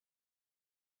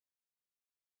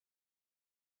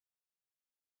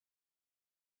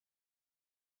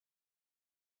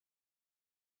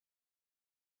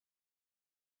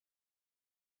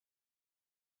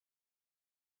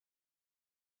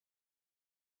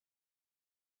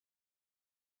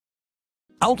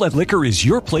Outlet Liquor is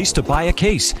your place to buy a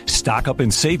case. Stock up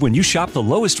and save when you shop the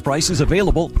lowest prices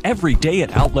available every day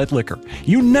at Outlet Liquor.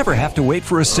 You never have to wait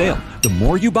for a sale. The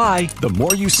more you buy, the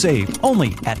more you save.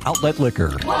 Only at Outlet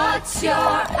Liquor. What's your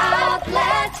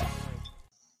outlet?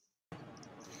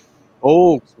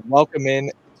 Folks, welcome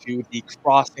in to the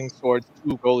Crossing Swords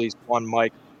 2 Goalies 1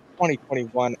 Mic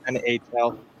 2021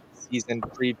 NHL season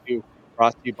preview,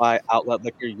 brought to you by Outlet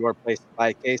Liquor, your place to buy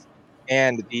a case,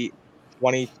 and the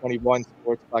 2021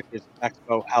 Sports Collectors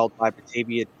Expo held by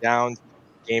Batavia Downs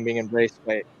Gaming and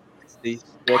Raceway. It's the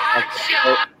Sports Collectors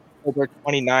Expo, October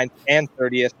 29th and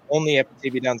 30th, only at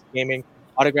Batavia Downs Gaming.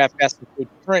 Autograph guests include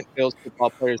current Bills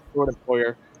football players Jordan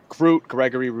Poyer, Groot,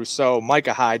 Gregory Rousseau,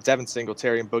 Micah Hyde, Devin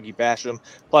Singletary, and Boogie Basham.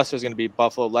 Plus, there's going to be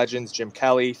Buffalo legends Jim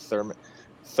Kelly,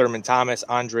 Thurman Thomas,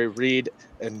 Andre Reed,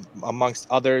 and amongst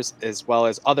others, as well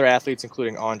as other athletes,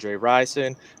 including Andre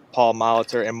Rison, Paul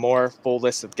Molitor, and more. Full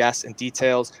list of guests and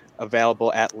details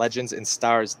available at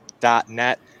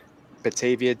legendsandstars.net.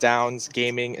 Batavia Downs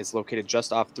Gaming is located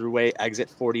just off Thruway, exit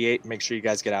 48. Make sure you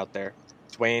guys get out there.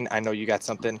 Dwayne, I know you got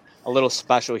something a little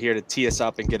special here to tee us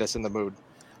up and get us in the mood.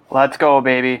 Let's go,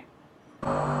 baby.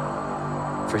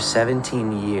 For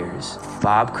 17 years,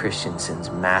 Bob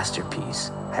Christensen's masterpiece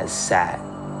has sat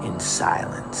in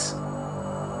silence.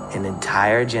 An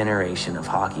entire generation of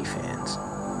hockey fans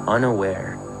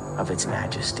unaware of its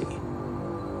majesty.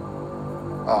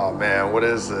 Oh man, what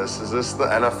is this? Is this the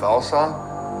NFL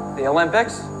song? The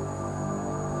Olympics?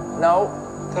 No.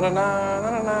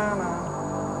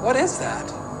 What is that?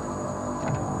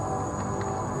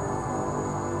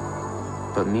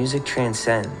 But music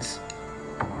transcends.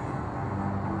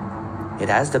 It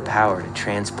has the power to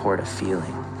transport a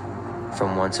feeling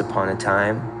from once upon a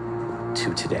time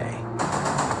to today.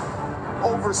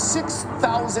 Over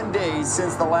 6,000 days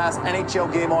since the last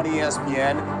NHL game on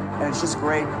ESPN, and it's just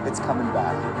great it's coming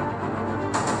back.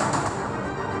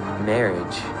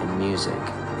 Marriage in music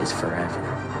is forever.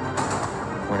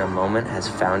 When a moment has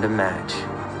found a match,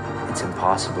 it's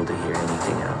impossible to hear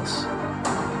anything else.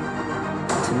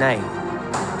 Tonight,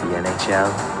 the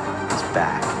NHL is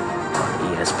back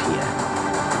on ESPN.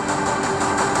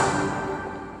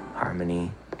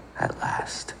 Harmony at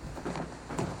last.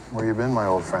 Where you been, my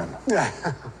old friend? Yeah,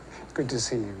 good to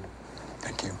see you.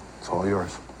 Thank you. It's all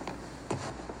yours.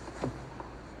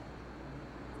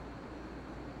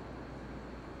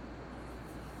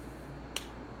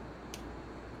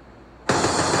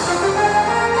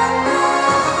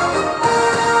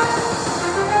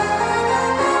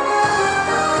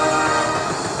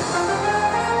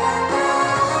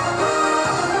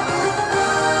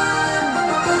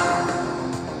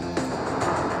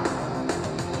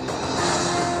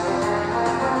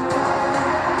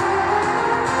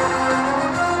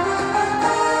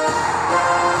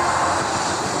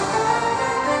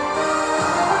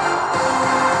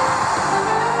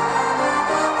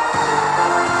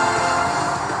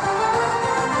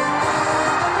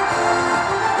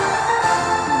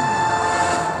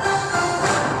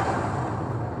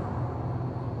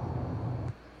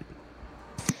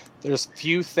 There's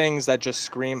few things that just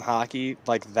scream hockey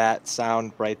like that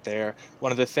sound right there.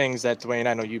 One of the things that, Dwayne,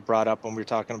 I know you brought up when we were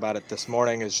talking about it this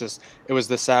morning is just it was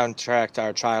the soundtrack to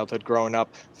our childhood growing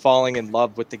up, falling in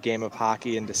love with the game of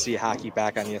hockey, and to see hockey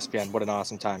back on ESPN. What an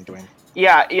awesome time, Dwayne.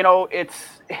 Yeah,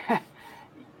 it's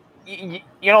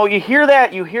you hear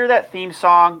that theme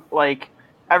song like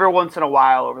every once in a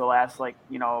while over the last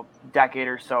decade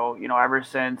or so, ever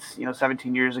since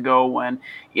 17 years ago when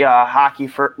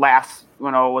hockey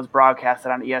was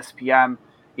broadcasted on ESPN,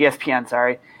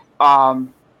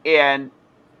 and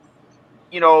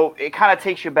it kind of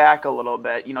takes you back a little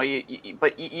bit,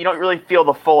 but you don't really feel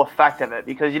the full effect of it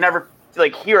because you never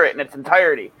hear it in its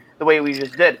entirety the way we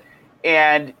just did.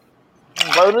 And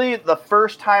literally the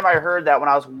first time I heard that when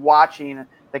I was watching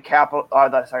the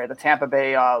Tampa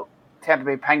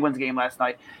Bay Penguins game last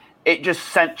night, it just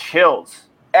sent chills,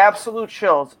 absolute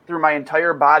chills through my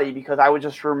entire body because I was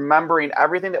just remembering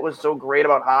everything that was so great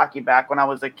about hockey back when I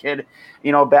was a kid,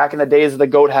 back in the days of the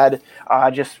goat head,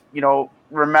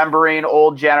 remembering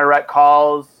old Jeanneret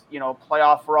calls,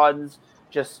 playoff runs,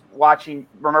 just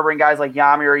remembering guys like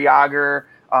Jaromir Jagr,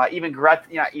 even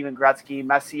Gretzky,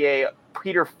 Messier,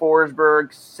 Peter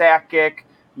Forsberg, Sakic,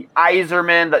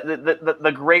 Yzerman,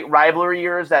 the great rivalry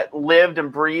years that lived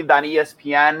and breathed on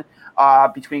ESPN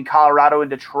between Colorado and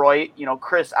Detroit.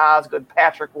 Chris Osgood,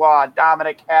 Patrick Waugh,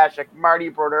 Dominic Hasek, Marty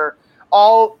Brodeur,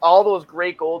 all those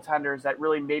great goaltenders that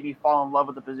really made me fall in love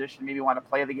with the position, made me want to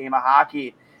play the game of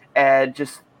hockey. And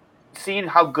just seeing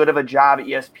how good of a job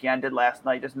ESPN did last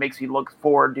night just makes me look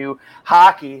forward to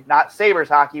hockey, not Sabres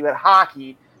hockey, but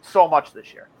hockey so much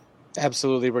this year.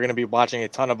 Absolutely. We're going to be watching a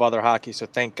ton of other hockey, so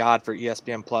thank God for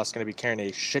ESPN Plus. Going to be carrying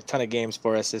a shit ton of games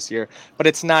for us this year. But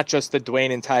it's not just the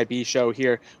Dwayne and Ty B show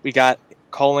here. We got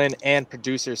Colin and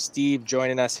producer Steve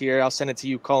joining us here. I'll send it to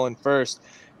you, Colin, first.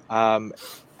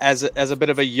 As a bit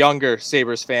of a younger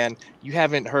Sabres fan, you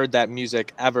haven't heard that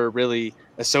music ever really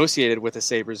associated with a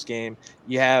Sabres game.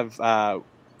 You have,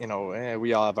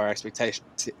 we all have our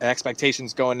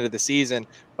expectations going into the season,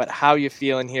 but how you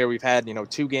feeling here? We've had,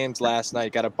 2 games last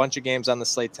night, got a bunch of games on the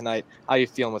slate tonight. How you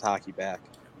feeling with hockey back?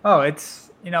 Oh,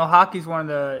 it's, hockey's one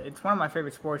of my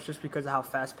favorite sports just because of how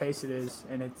fast paced it is.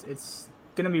 And it's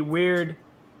going to be weird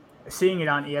seeing it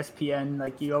on ESPN.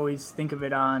 Like, you always think of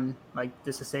it on like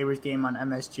this a Sabres game on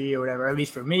MSG or whatever, at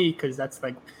least for me, because that's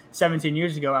like 17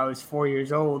 years ago. I was 4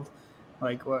 years old.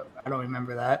 Like, what? I don't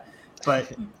remember that.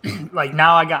 But like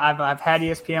now I've had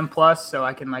ESPN Plus, so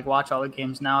I can like watch all the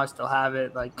games now. I still have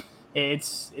it. Like,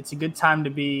 it's a good time to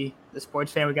be the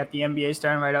sports fan. We got the NBA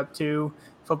starting right up too.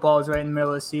 Football is right in the middle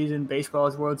of the season. Baseball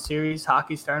is World Series.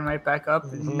 Hockey's starting right back up.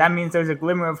 Mm-hmm. And that means there's a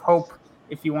glimmer of hope,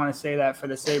 if you want to say that, for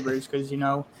the Sabres, because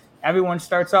everyone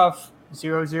starts off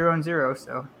 0-0-0.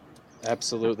 So.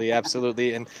 Absolutely.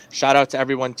 And shout out to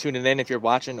everyone tuning in. If you're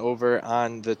watching over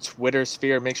on the Twitter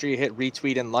sphere, make sure you hit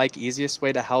retweet and like. Easiest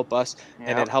way to help us,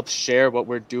 and it helps share what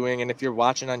we're doing. And if you're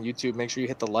watching on YouTube, make sure you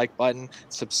hit the like button,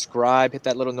 subscribe, hit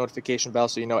that little notification bell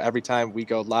so you know every time we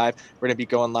go live. We're going to be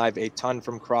going live a ton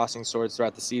from Crossing Swords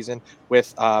throughout the season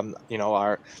with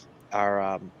our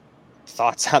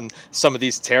thoughts on some of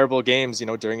these terrible games,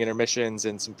 during intermissions,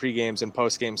 and some pre-games and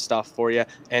post-game stuff for you.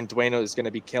 And Dwayne is going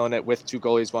to be killing it with Two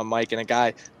Goalies, One Mic, and a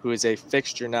guy who is a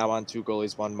fixture now on Two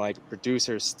Goalies, One Mic,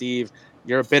 producer Steve.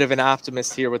 You're a bit of an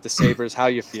optimist here with the Sabres. How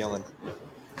you feeling?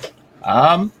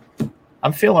 I'm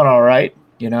feeling all right.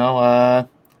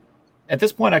 At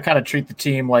this point, I kind of treat the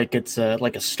team like it's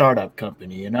like a startup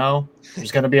company.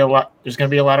 There's going to be a lot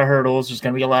of hurdles. There's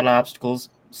going to be a lot of obstacles.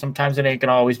 Sometimes it ain't going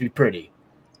to always be pretty.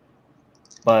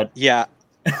 But yeah,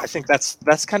 I think that's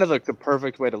kind of like the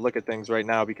perfect way to look at things right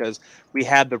now, because we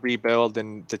had the rebuild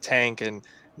and the tank, and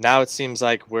now it seems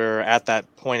like we're at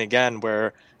that point again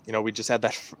where, we just had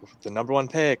the number 1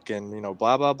 pick and,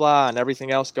 blah, blah, blah, and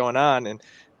everything else going on. And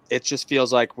it just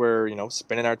feels like we're,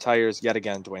 spinning our tires yet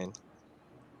again, Dwayne.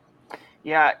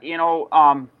 Yeah.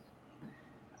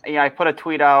 I put a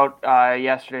tweet out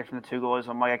yesterday from the Two Goalies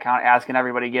on my account asking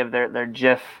everybody to give their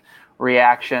GIF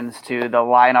reactions to the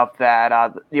lineup,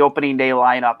 that the opening day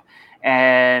lineup,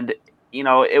 and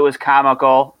it was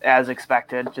comical as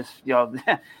expected. Just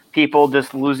people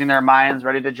just losing their minds,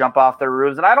 ready to jump off their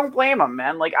roofs, and I don't blame them,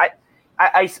 man. Like,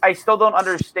 I still don't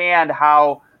understand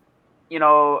how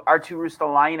Arttu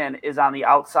Ruotsalainen is on the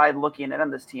outside looking in on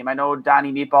this team. I know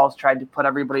Donnie Meatballs tried to put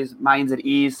everybody's minds at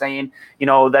ease, saying,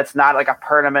 that's not like a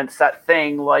permanent set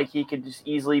thing. Like, he could just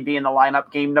easily be in the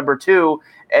lineup game number 2,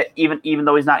 even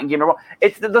though he's not in game number 1.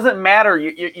 It doesn't matter.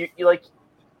 You like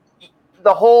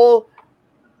the whole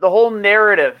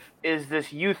narrative is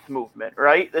this youth movement,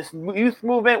 right? This youth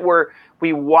movement where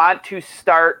we want to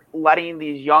start letting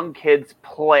these young kids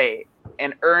play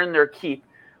and earn their keep.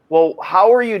 Well,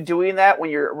 how are you doing that when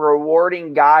you're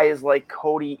rewarding guys like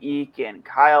Cody Eakin,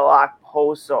 Kyle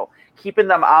Okposo, keeping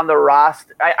them on the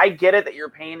roster? I get it that you're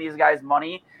paying these guys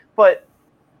money, but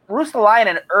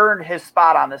Ruotsalainen earned his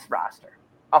spot on this roster,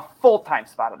 a full-time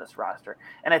spot on this roster.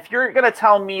 And if you're going to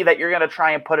tell me that you're going to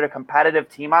try and put a competitive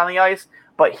team on the ice,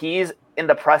 but he's in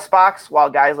the press box while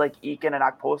guys like Eakin and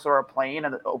Okposo are playing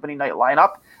in the opening night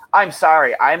lineup, I'm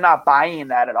sorry. I'm not buying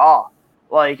that at all.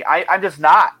 Like, I'm just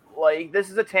not. Like, this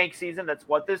is a tank season. That's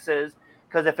what this is.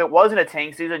 Because if it wasn't a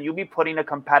tank season, you'd be putting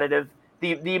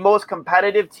the most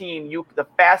competitive team, the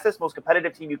fastest, most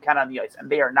competitive team you can on the ice, and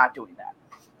they are not doing that.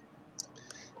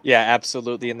 Yeah,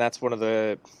 absolutely, and that's one of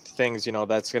the things,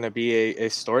 that's going to be a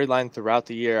storyline throughout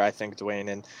the year, I think, Dwayne.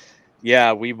 And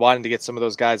yeah, we wanted to get some of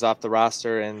those guys off the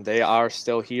roster, and they are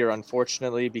still here,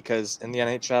 unfortunately, because in the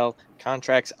NHL,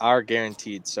 contracts are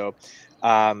guaranteed. So,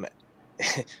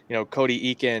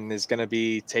 Cody Eakin is going to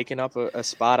be taking up a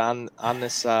spot on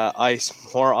this ice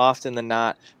more often than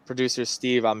not. Producer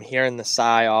Steve, I'm hearing the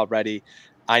sigh already.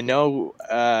 I know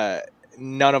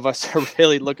none of us are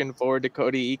really looking forward to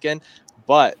Cody Eakin,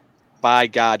 but by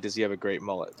God, does he have a great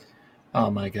mullet.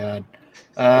 Oh, my God.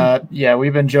 Yeah,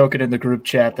 we've been joking in the group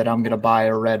chat that I'm going to buy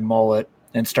a red mullet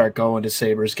and start going to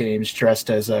Sabres games dressed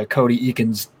as Cody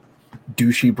Eakin's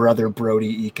douchey brother,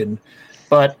 Brody Eakin.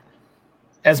 But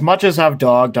as much as I've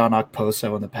dogged on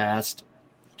Okposo in the past,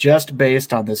 just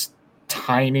based on this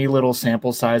tiny little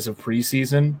sample size of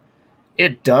preseason,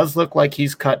 it does look like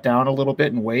he's cut down a little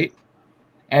bit in weight.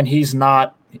 And he's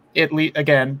not, at least,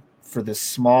 again, for this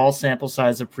small sample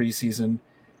size of preseason,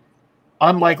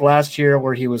 unlike last year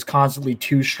where he was constantly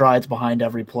 2 strides behind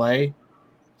every play,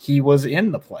 he was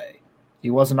in the play. He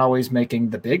wasn't always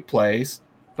making the big plays,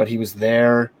 but he was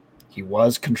there. He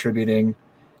was contributing.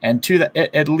 And to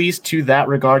the, at least to that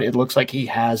regard, it looks like he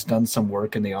has done some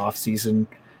work in the offseason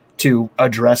to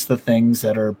address the things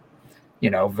that are,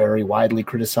 very widely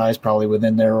criticized probably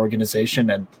within their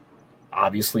organization. And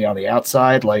obviously on the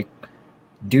outside, like,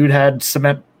 dude had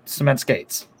cement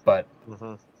skates, but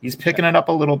he's picking it up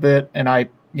a little bit. And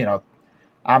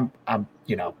I'm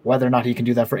whether or not he can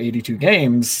do that for 82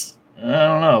 games, I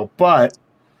don't know, but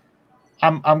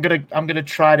I'm gonna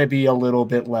try to be a little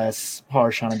bit less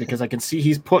harsh on him because I can see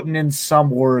he's putting in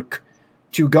some work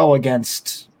to go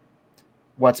against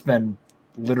what's been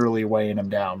literally weighing him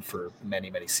down for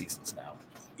many, many seasons now.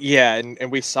 Yeah,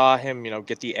 and we saw him,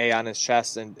 get the A on his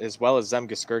chest, and as well as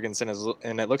Zemgus Girgensson,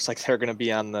 and it looks like they're going to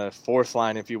be on the 4th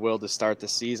line, if you will, to start the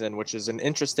season, which is an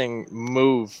interesting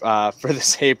move for the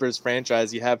Sabres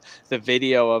franchise. You have the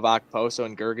video of Okposo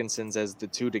and Girgensson as the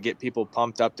 2 to get people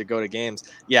pumped up to go to games.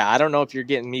 Yeah, I don't know if you're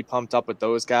getting me pumped up with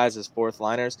those guys as 4th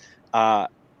liners.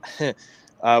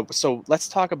 So let's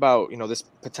talk about, this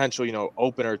potential,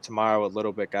 opener tomorrow a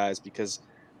little bit, guys, because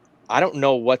I don't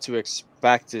know what to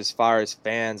expect as far as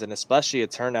fans and especially a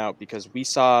turnout, because we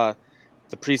saw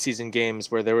the preseason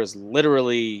games where there was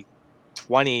literally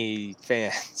 20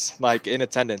 fans like in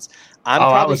attendance. I'm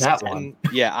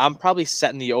probably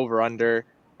setting the over under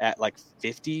at like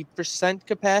 50%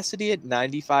 capacity at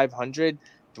 9,500.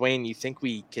 Dwayne, you think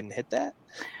we can hit that?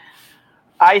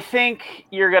 I think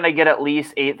you're going to get at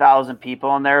least 8,000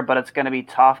 people in there, but it's going to be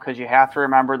tough because you have to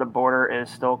remember the border is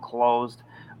still closed.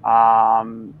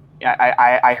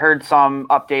 I heard some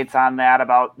updates on that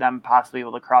about them possibly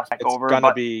able to cross back over. It's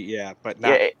gonna be, but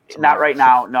not right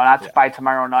now. No, not by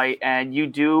tomorrow night. And you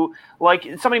do, like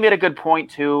somebody made a good point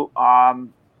too, to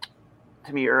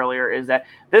me earlier, is that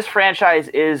this franchise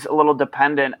is a little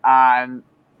dependent on,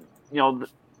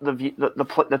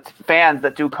 the fans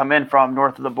that do come in from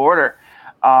north of the border.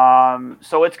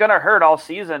 So it's gonna hurt all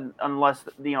season unless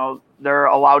they're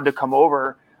allowed to come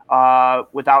over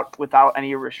without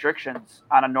any restrictions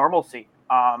on a normalcy.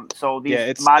 So these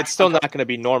it's still not going to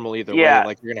be normal either way.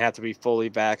 Like you're going to have to be fully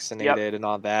vaccinated and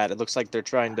all that. It looks like they're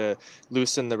trying to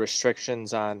loosen the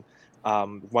restrictions on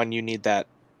when you need that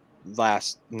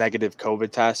last negative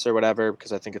COVID test or whatever,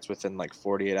 because I think it's within like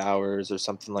 48 hours or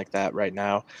something like that right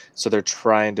now. So they're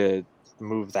trying to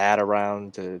move that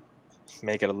around to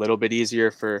make it a little bit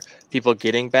easier for people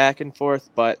getting back and forth,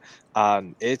 but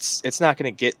it's not going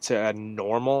to get to a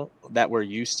normal that we're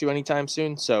used to anytime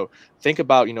soon. So think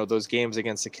about those games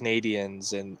against the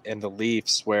Canadians and the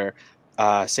Leafs where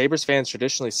Sabres fans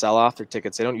traditionally sell off their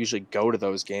tickets. They don't usually go to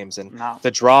those games, and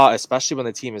the draw, especially when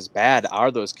the team is bad,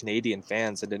 are those Canadian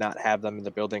fans, and to not have them in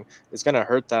the building is going to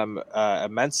hurt them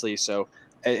immensely. So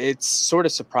it's sort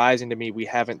of surprising to me we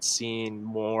haven't seen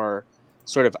more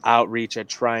sort of outreach at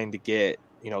trying to get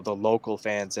the local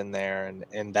fans in there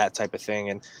and that type of thing,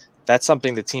 and that's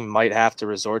something the team might have to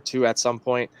resort to at some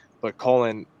point. But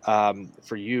Colin,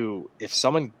 for you, if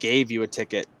someone gave you a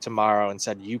ticket tomorrow and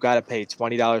said you got to pay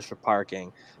 $20 for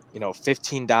parking,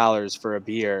 $15 for a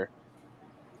beer,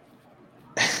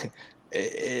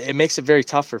 it makes it very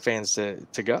tough for fans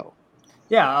to go.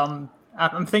 Yeah,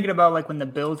 I'm thinking about like when the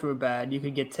Bills were bad, you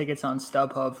could get tickets on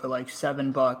StubHub for like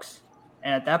 $7.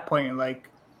 And at that point, you're like,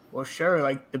 well, sure,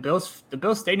 like the Bills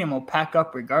stadium will pack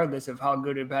up regardless of how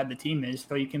good or bad the team is.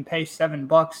 So you can pay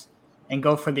 $7 and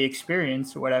go for the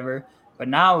experience or whatever. But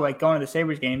now, like going to the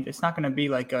Sabres games, it's not going to be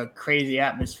like a crazy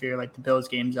atmosphere like the Bills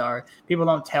games are. People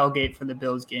don't tailgate for the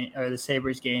Bills game or the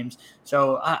Sabres games.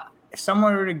 So if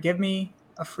someone were to give me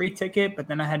a free ticket, but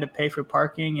then I had to pay for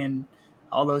parking and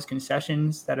all those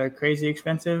concessions that are crazy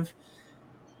expensive,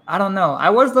 I don't know.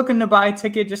 I was looking to buy a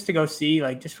ticket just to go see,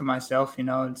 like just for myself,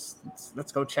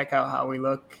 let's go check out how we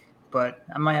look. But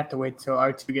I might have to wait till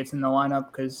R2 gets in the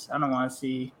lineup because I don't want to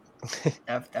see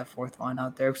that 4th line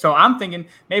out there. So I'm thinking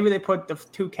maybe they put the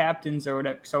 2 captains or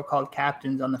whatever, so-called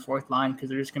captains on the 4th line because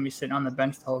they're just going to be sitting on the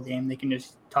bench the whole game. They can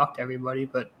just talk to everybody,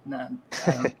 but I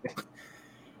don't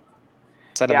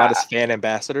Set them out as fan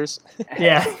ambassadors.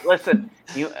 Yeah. Listen,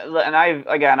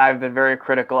 I've been very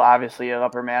critical, obviously, of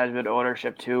upper management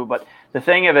ownership too. But the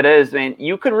thing of it is,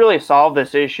 you could really solve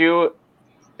this issue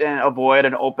and avoid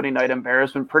an opening night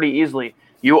embarrassment pretty easily.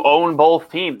 You own both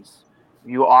teams.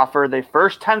 You offer the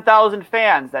first 10,000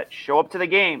 fans that show up to the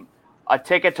game a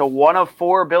ticket to one of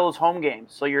 4 Bills home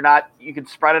games. So you can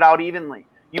spread it out evenly.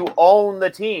 You own the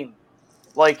team.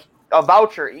 Like a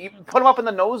voucher, you put them up in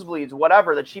the nosebleeds,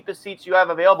 whatever, the cheapest seats you have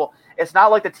available. It's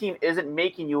not like the team isn't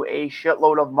making you a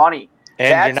shitload of money.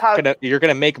 And you're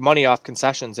gonna make money off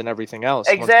concessions and everything else.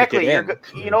 Exactly.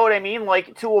 You know what I mean?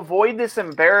 Like, to avoid this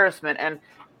embarrassment, and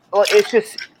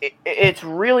it's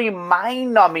really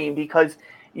mind numbing because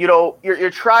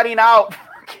you're trotting out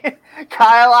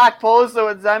Kyle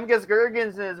Okposo and Zemgus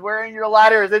Girgensons is wearing your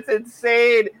letters. It's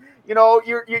insane.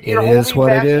 You're it is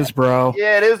what it is, bro.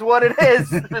 Yeah, it is what it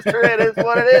is, Mister. It is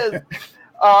what it is.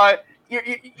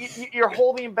 You're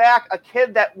holding back a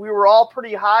kid that we were all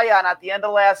pretty high on at the end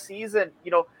of last season.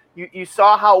 You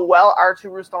saw how well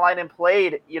Arttu Ruotsalainen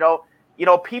played.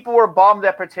 People were bummed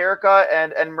that Peterka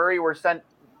and Murray were sent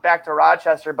back to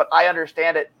Rochester, but I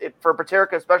understand it for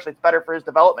Peterka especially. It's better for his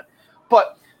development.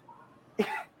 But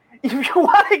if you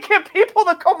want to get people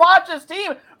to come watch this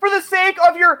team for the sake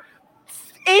of your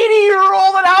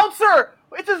 80-year-old announcer,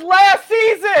 it's his last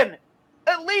season.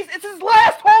 At least it's his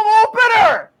last home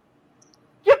opener.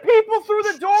 Get people through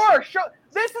the door.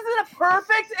 This is a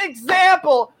perfect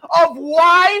example of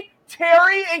why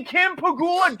Terry and Kim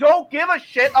Pegula don't give a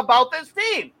shit about this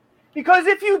team. Because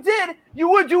if you did, you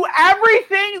would do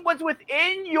everything what's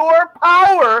within your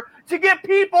power to get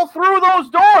people through those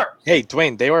doors. Hey,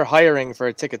 Dwayne, they were hiring for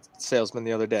a ticket salesman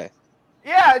the other day.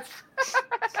 Yeah, it's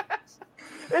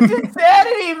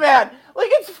insanity, man. Like,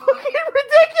 it's fucking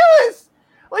ridiculous.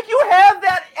 Like, you have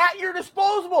that at your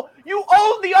disposal. You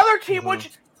own the other team,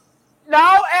 which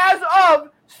now, as of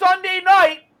Sunday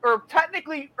night, or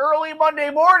technically early Monday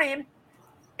morning,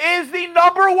 is the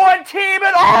 #1 team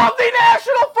in all of the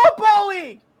National Football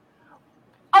League.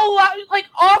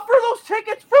 Offer those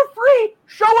tickets for free.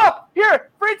 Show up. Here,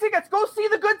 free tickets. Go see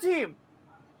the good team.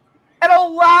 And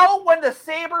allow, when the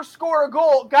Sabres score a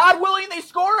goal, God willing they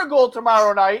score a goal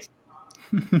tomorrow night,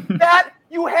 that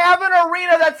you have an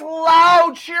arena that's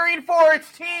loud cheering for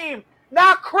its team,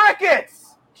 not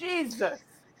crickets. Jesus.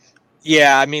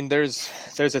 Yeah, I mean, there's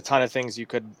a ton of things you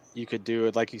could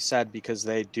do, like you said, because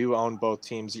they do own both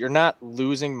teams. You're not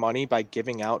losing money by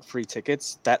giving out free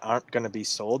tickets that aren't going to be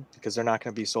sold, because they're not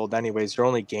going to be sold anyways. You're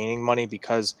only gaining money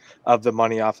because of the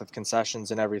money off of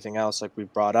concessions and everything else, like we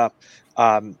brought up.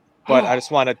 But I just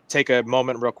want to take a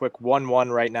moment real quick.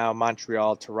 1-1 right now,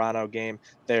 Montreal-Toronto game.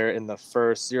 They're in the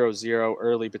first 0-0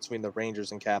 early between the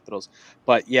Rangers and Capitals.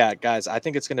 But yeah, guys, I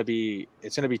think it's going to be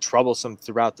troublesome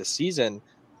throughout the season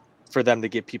for them to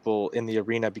get people in the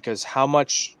arena, because how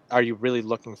much are you really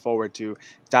looking forward to?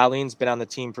 Dahlin's been on the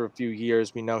team for a few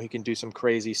years. We know he can do some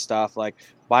crazy stuff. Like,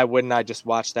 why wouldn't I just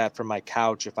watch that from my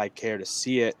couch if I care to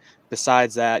see it?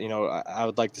 Besides that, I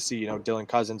would like to see, Dylan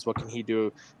Cousins. What can he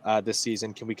do this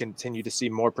season? Can we continue to see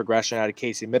more progression out of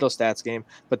Casey Middlestad's game?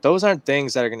 But those aren't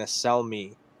things that are going to sell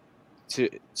me to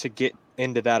get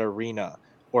into that arena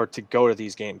or to go to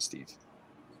these games, Steve.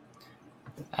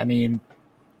 I mean,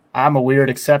 I'm a weird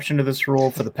exception to this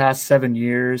rule. For the past 7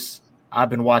 years, I've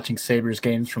been watching Sabres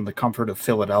games from the comfort of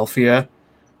Philadelphia,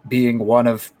 being one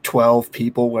of 12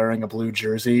 people wearing a blue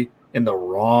jersey in the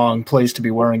wrong place to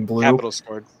be wearing blue. Capitals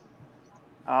scored.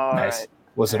 All nice. Right.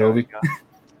 Was it Ovi?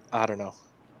 I don't know.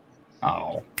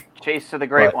 Oh. Chase to the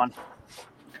great one.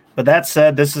 But that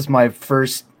said, this is my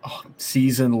first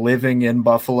season living in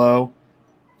Buffalo,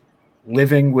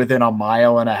 living within 1.5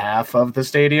 miles of the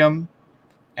stadium.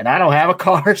 And I don't have a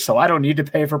car, so I don't need to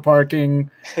pay for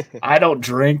parking. I don't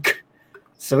drink.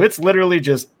 So it's literally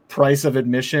just price of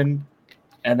admission,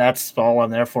 and that's all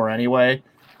I'm there for anyway.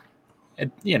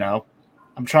 And,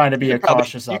 I'm trying to be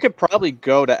cautious. You could probably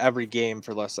go to every game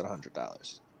for less than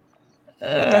 $100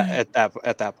 at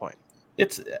that point.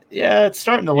 It's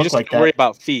starting to look like that. Worry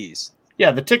about fees.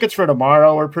 Yeah, the tickets for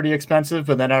tomorrow are pretty expensive,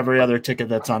 but then every other ticket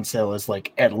that's on sale is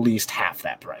like at least half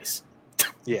that price.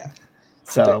 Yeah.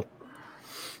 So.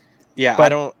 Yeah,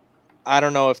 but I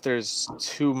don't know if there's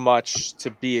too much to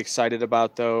be excited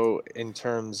about, though, in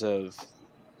terms of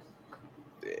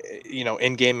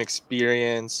in-game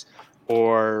experience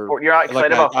or you're not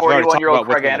excited about 41-year-old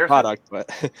Craig Anderson product,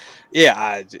 but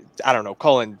yeah, I don't know.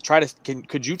 Colin,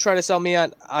 could you try to sell me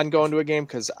on going to a game,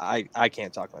 because I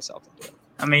can't talk myself into it.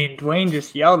 I mean, Dwayne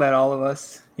just yelled at all of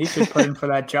us. He should put in for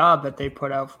that job that they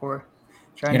put out for.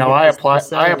 I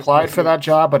applied for that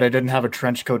job, but I didn't have a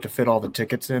trench coat to fit all the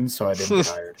tickets in, so I didn't get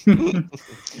hired.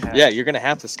 Yeah, you're gonna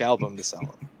have to scalp them to sell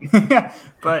them.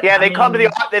 But yeah, they come to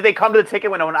the ticket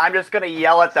window, and I'm just gonna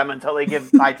yell at them until they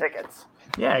give my tickets.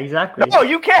 Yeah, exactly. No,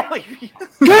 you can't leave.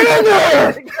 Get in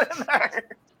there!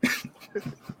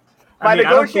 My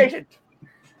negotiation.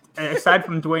 Aside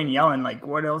from Dwayne yelling, like,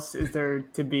 what else is there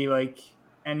to be like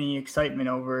any excitement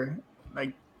over?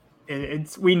 Like,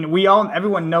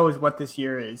 everyone knows what this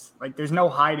year is. Like, there's no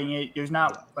hiding it. There's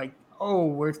not like, oh,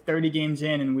 we're 30 games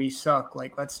in and we suck.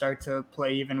 Like, let's start to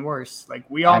play even worse. Like,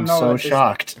 we all I'm know so that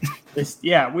shocked.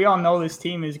 we all know this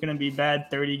team is going to be bad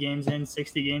 30 games in,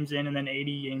 60 games in, and then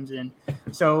 80 games in.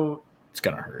 So it's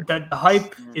going to hurt. The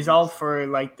hype is all for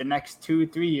like the next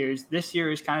 2-3 years. This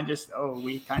year is kind of just,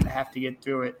 we kind of have to get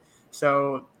through it.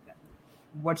 So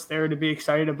what's there to be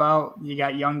excited about? You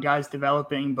got young guys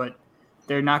developing, but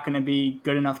they're not going to be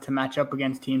good enough to match up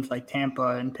against teams like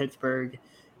Tampa and Pittsburgh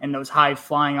and those high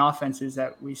flying offenses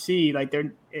that we see. Like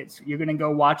you're going to go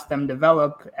watch them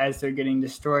develop as they're getting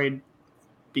destroyed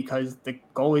because the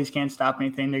goalies can't stop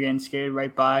anything. They're getting skated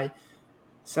right by.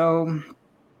 So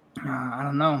I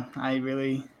don't know.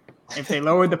 If they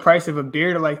lowered the price of a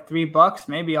beer to like $3,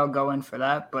 maybe I'll go in for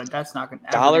that. But that's not going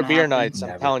to dollar beer nights.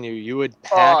 I'm telling you, you would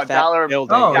pack that building.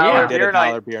 Dollar did a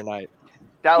dollar beer night.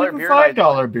 Dollar beer night.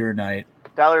 $5 beer night.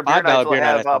 Dollar beer night.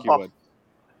 I think you would.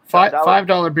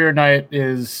 $5 beer night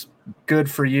is good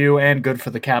for you and good for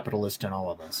the capitalist in all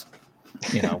of us.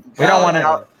 You know, we don't want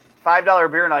to.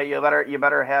 $5 beer night. You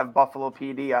better have Buffalo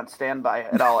PD on standby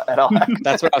at all.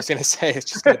 That's what I was going to say. It's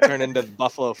just going to turn into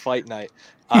Buffalo Fight Night.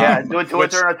 Do it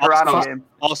during a Toronto game.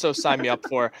 Also sign me up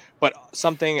for. But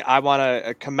something I want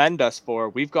to commend us for.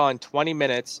 We've gone 20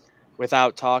 minutes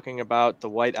without talking about the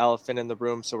white elephant in the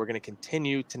room, so we're going to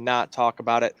continue to not talk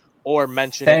about it or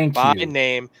mention it by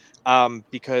name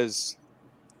because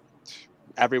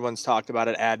everyone's talked about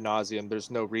it ad nauseum. There's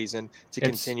no reason to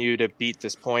continue to beat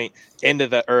this point into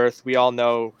the earth. We all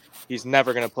know he's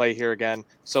never going to play here again.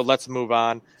 So let's move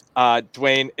on.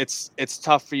 Dwayne, it's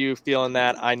tough for you feeling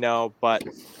that, I know, but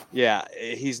yeah,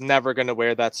 he's never going to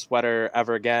wear that sweater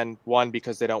ever again. One,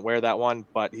 because they don't wear that one,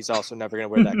 but he's also never going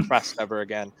to wear that crest ever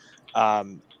again.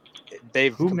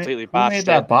 They've completely botched made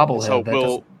that bobblehead?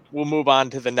 So we'll move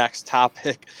on to the next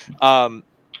topic,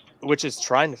 which is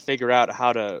trying to figure out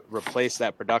how to replace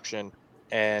that production.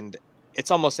 And it's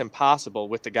almost impossible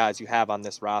with the guys you have on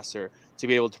this roster to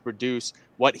be able to produce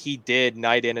what he did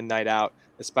night in and night out,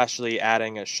 especially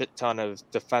adding a shit ton of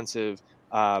defensive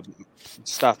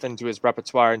stuff into his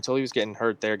repertoire until he was getting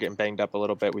hurt there, getting banged up a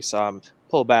little bit. We saw him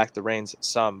pull back the reins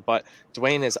some, but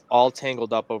Dwayne is all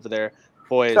tangled up over there.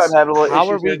 Boys, how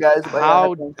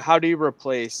do you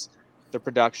replace the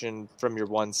production from your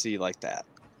 1C like that?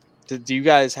 Do you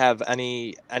guys have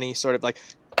any sort of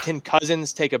can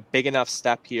Cousins take a big enough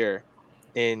step here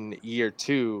in year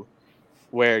 2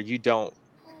 where you don't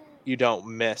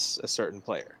miss a certain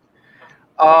player?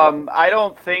 I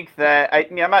don't think that.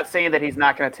 I'm not saying that he's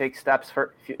not going to take steps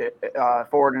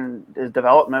forward in his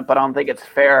development, but I don't think it's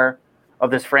fair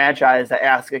of this franchise to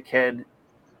ask a kid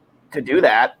to do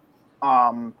that.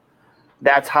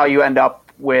 That's how you end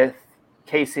up with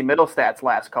Casey Middlestat's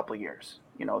last couple of years.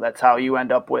 You know, that's how you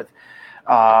end up with,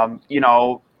 an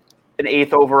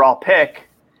 8th overall pick,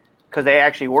 because they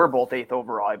actually were both 8th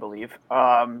overall, I believe.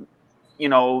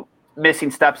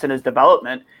 Missing steps in his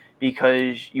development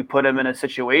because you put him in a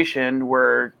situation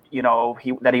where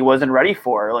he wasn't ready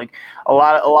for. Like a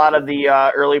lot of the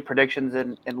early predictions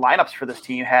and lineups for this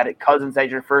team had Cousins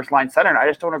as your first line center, and I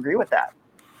just don't agree with that.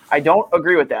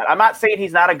 I'm not saying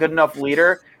he's not a good enough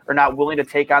leader or not willing to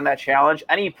take on that challenge.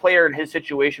 Any player in his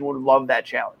situation would love that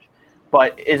challenge,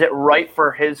 but is it right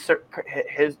for his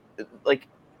like?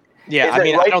 Yeah,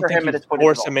 I don't think you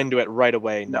force him into it right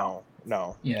away. No.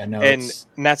 Yeah, no. And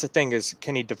that's the thing is,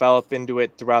 can he develop into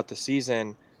it throughout the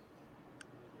season?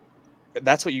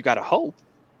 That's what you got to hope.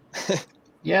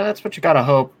 Yeah, that's what you got to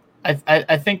hope.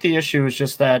 I think the issue is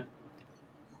just that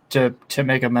to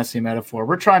make a messy metaphor,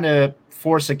 we're trying to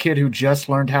force a kid who just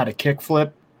learned how to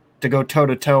kickflip to go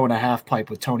toe-to-toe in a half pipe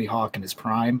with Tony Hawk in his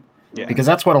prime. Yeah. Because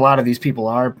that's what a lot of these people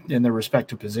are in their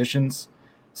respective positions.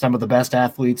 Some of the best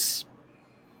athletes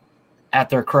at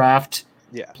their craft,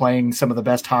 playing some of the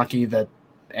best hockey that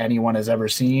anyone has ever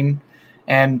seen.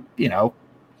 And,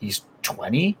 he's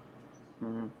 20.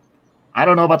 Mm-hmm. I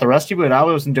don't know about the rest of you, but I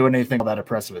wasn't doing anything all that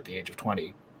impressive at the age of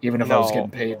 20, even if I was getting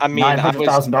paid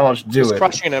 $900,000 to do it. I was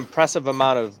crushing an impressive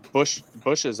amount of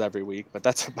bushes every week, but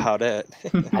that's about it.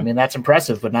 I mean, that's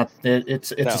impressive, but not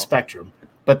it's a spectrum.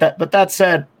 But that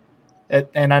said,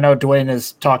 and I know Dwayne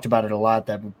has talked about it a lot,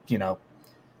 that,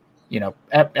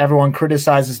 everyone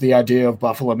criticizes the idea of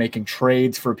Buffalo making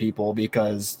trades for people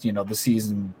because, the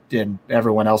season in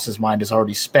everyone else's mind is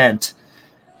already spent.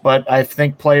 But I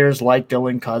think players like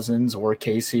Dylan Cousins or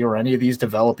Casey or any of these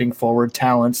developing forward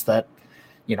talents that,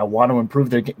 want to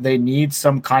improve they need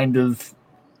some kind of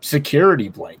security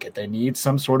blanket. They need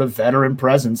some sort of veteran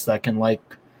presence that can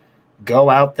go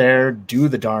out there, do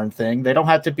the darn thing. They don't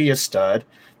have to be a stud.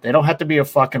 They don't have to be a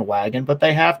fucking wagon, but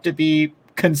they have to be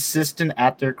consistent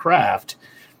at their craft.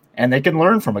 and they can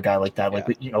learn from a guy like that. Like,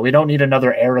 we don't need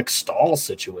another Eric Stahl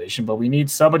situation, but we need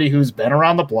somebody who's been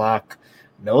around the block,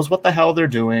 knows what the hell they're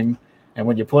doing, and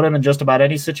when you put them in just about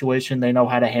any situation, they know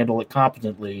how to handle it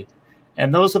competently.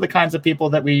 And those are the kinds of people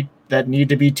that need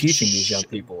to be teaching these young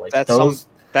people. Like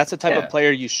that's the type of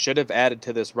player you should have added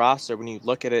to this roster. When you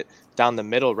look at it down the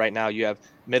middle right now, you have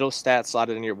Middlestat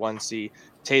slotted in your 1C.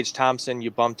 Tage Thompson, you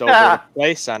bumped over to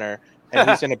play center, and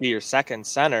he's going to be your second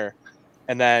center.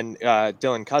 And then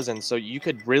Dylan Cousins. So you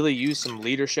could really use some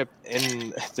leadership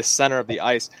in the center of the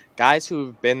ice. Guys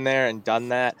who've been there and done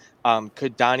that.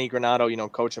 Could Donnie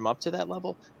Granato, coach him up to that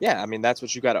level? Yeah, I mean, that's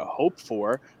what you got to hope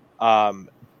for.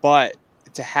 But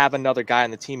to have another guy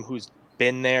on the team who's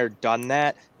been there, done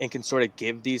that, and can sort of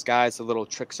give these guys the little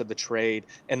tricks of the trade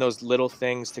and those little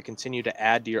things to continue to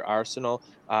add to your arsenal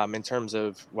in terms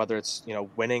of whether it's,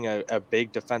 winning a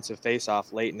big defensive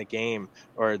faceoff late in the game,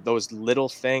 or those little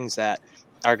things that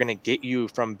are going to get you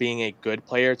from being a good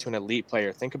player to an elite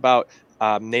player. Think about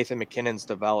Nathan McKinnon's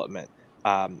development.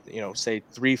 Say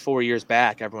 3-4 years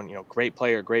back, everyone, great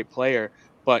player,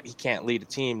 but he can't lead a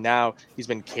team. Now he's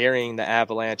been carrying the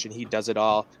Avalanche, and he does it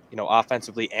all,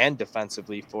 offensively and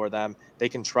defensively for them. They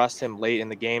can trust him late in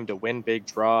the game to win big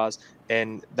draws,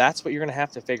 and that's what you're going to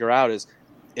have to figure out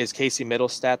is Casey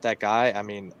Middlestat that guy? I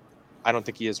mean, I don't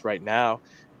think he is right now,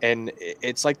 and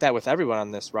it's like that with everyone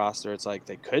on this roster. It's like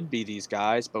they could be these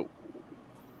guys, but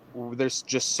there's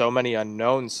just so many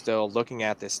unknowns still looking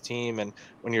at this team, and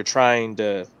when you're trying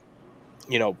to,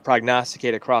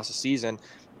 prognosticate across a season,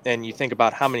 and you think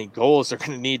about how many goals they're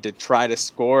going to need to try to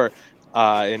score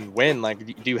and win. Like,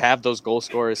 do you have those goal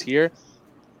scorers here?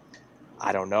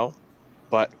 I don't know,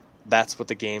 but that's what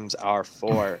the games are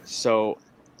for. So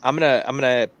I'm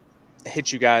gonna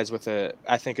hit you guys with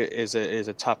I think it is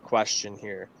a tough question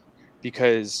here,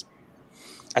 because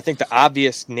I think the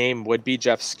obvious name would be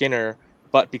Jeff Skinner,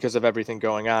 but because of everything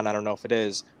going on, I don't know if it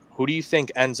is. Who do you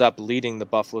think ends up leading the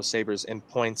Buffalo Sabres in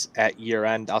points at year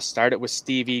end? I'll start it with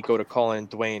Stevie, go to Colin, and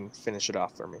Dwayne. Finish it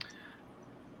off for me.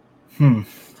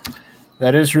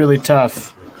 That is really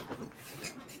tough.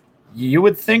 You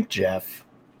would think Jeff.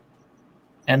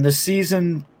 And the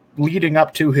season leading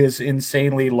up to his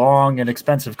insanely long and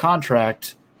expensive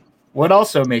contract would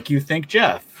also make you think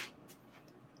Jeff.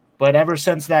 But ever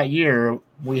since that year,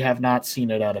 we have not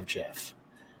seen it out of Jeff.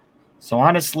 So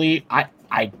honestly,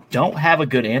 I don't have a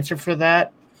good answer for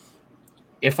that.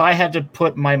 If I had to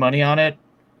put my money on it,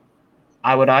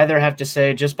 I would either have to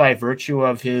say, just by virtue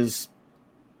of his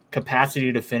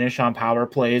capacity to finish on power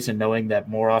plays and knowing that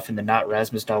more often than not,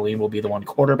 Rasmus Dahlin will be the one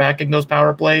quarterbacking those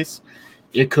power plays,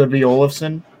 it could be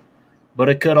Olofsson. But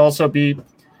it could also be,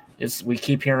 we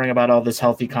keep hearing about all this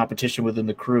healthy competition within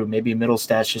the crew. Maybe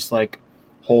Middlestat's just like,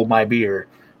 hold my beer.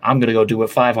 I'm going to go do it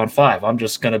 5-on-5. I'm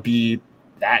just going to be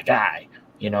that guy,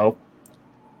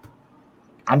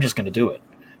 I'm just going to do it.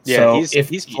 Yeah, so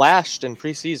he's flashed in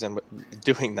preseason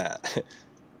doing that.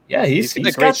 Yeah, he's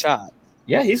a great shot.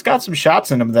 Yeah, he's got some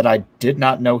shots in him that I did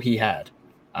not know he had.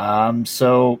 I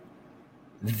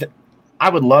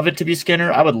would love it to be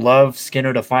Skinner. I would love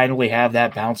Skinner to finally have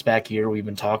that bounce back year we've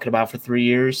been talking about for 3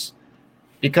 years.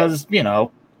 Because,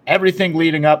 everything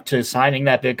leading up to signing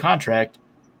that big contract,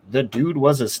 the dude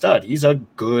was a stud. He's a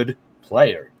good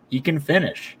player. He can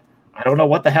finish. I don't know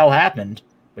what the hell happened,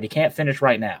 but he can't finish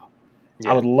right now.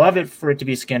 Yeah. I would love it for it to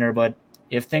be Skinner, but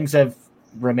if things have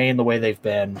remained the way they've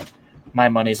been, my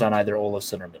money's on either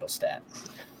Olofsson or Middlestat.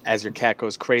 As your cat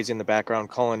goes crazy in the background,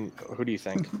 Colin, who do you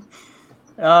think?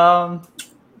 Olofsson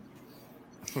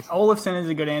is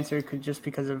a good answer just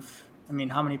because of,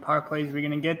 how many power plays we're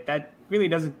going to get. That really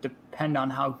doesn't depend on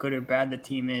how good or bad the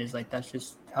team is. Like, that's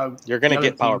just how you're going to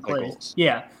get power play goals.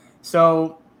 Yeah.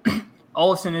 So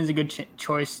Olofsson is a good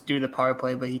choice to do the power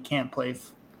play, but he can't play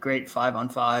great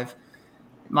 5-on-5.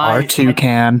 R2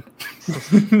 can.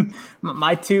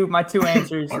 my two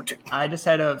answers. I just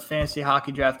had a fantasy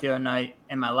hockey draft the other night,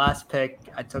 and my last pick,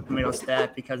 I took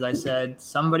Middlestat because I said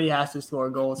somebody has to score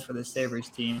goals for the Sabres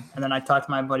team. And then I talked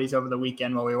to my buddies over the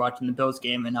weekend while we were watching the Bills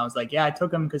game, and I was like, yeah, I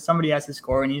took him because somebody has to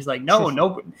score. And he's like, no,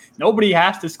 nobody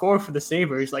has to score for the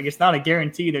Sabres. Like, it's not a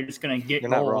guarantee they're just going to get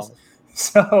goals. Not wrong.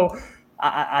 So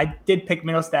I did pick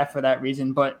Middlestat for that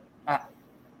reason, but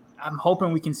I'm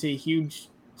hoping we can see a huge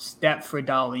step for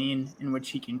Dahlin in which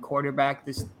he can quarterback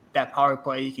that power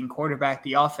play. He can quarterback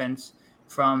the offense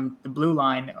from the blue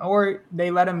line, or they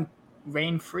let him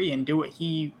reign free and do what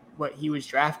he was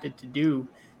drafted to do.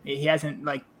 He hasn't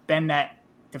been that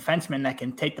defenseman that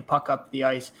can take the puck up the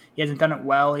ice. He hasn't done it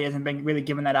well. He hasn't been really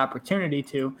given that opportunity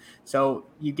to. So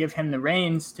you give him the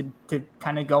reins to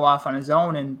kind of go off on his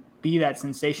own and be that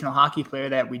sensational hockey player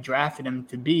that we drafted him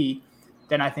to be.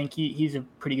 then I think he's a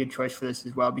pretty good choice for this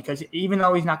as well, because even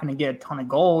though he's not going to get a ton of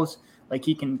goals, like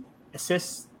he can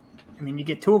assist. I mean, you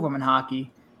get 2 of them in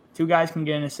hockey. 2 guys can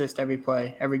get an assist every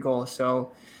play, every goal.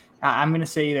 So I'm going to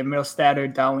say either Middlestad or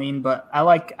Dahlin, but I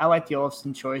like the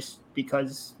Olofsson choice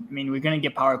because, I mean, we're going to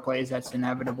get power plays. That's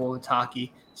inevitable. It's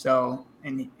hockey. So,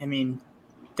 and I mean,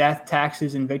 Death,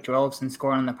 Taxes, and Victor Olofsson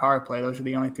scoring on the power play. Those are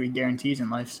the only 3 guarantees in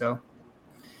life. So,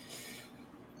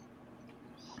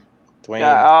 Dwayne.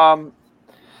 Yeah,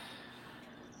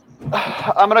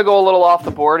 I'm going to go a little off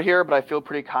the board here, but I feel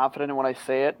pretty confident when I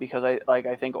say it because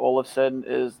I think Olofsson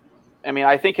is –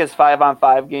 I think his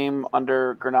 5-on-5 game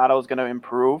under Granato is going to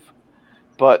improve.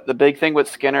 But the big thing with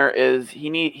Skinner is he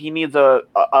needs a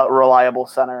reliable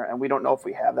center, and we don't know if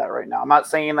we have that right now. I'm not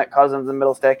saying that Cousins and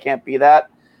Middlestad can't be that,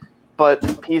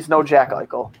 but he's no Jack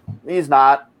Eichel. He's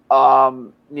not.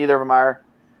 Neither of them are.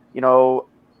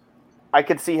 I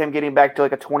could see him getting back to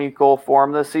like a 20-goal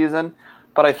form this season,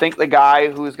 but I think the guy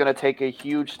who's going to take a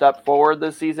huge step forward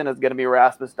this season is going to be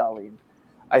Rasmus Dahlin.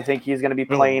 I think he's going to be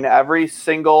playing every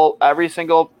single.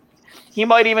 He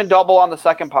might even double on the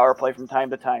second power play from time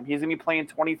to time. He's going to be playing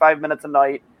 25 minutes a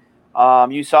night.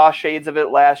 You saw shades of it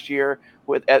last year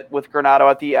with Granato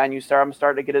at the end. You saw him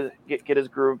start to get his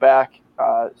groove back.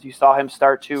 You saw him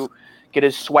start to get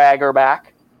his swagger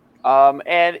back.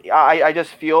 And I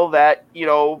just feel that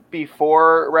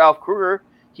before Ralph Kruger,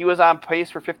 he was on pace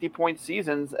for 50-point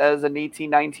seasons as an 18,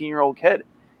 19-year-old kid.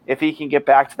 If he can get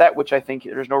back to that, which I think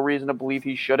there's no reason to believe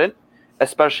he shouldn't,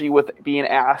 especially with being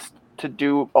asked to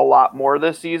do a lot more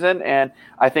this season. And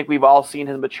I think we've all seen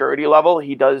his maturity level.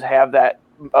 He does have that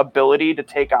ability to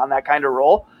take on that kind of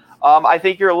role. I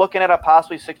think you're looking at a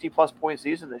possibly 60-plus point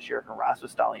season this year from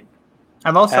Rasmus Dahlin.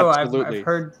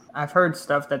 I've heard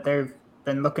stuff that they've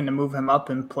been looking to move him up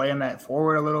and play him at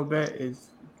forward a little bit.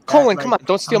 Colin, come on,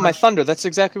 don't steal my thunder. That's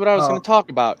exactly what I was going to talk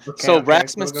about.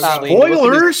 Rasmus Dahlin.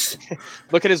 Spoilers!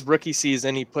 Look at his rookie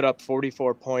season. He put up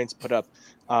 44 points, put up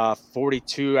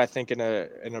 42, I think, in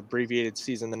an abbreviated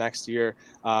season the next year.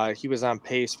 He was on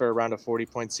pace for around a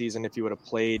 40-point season if he would have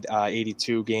played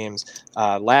 82 games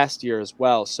last year as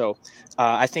well. So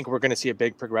I think we're going to see a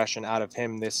big progression out of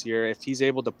him this year. If he's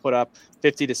able to put up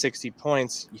 50 to 60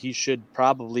 points, he should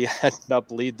probably end up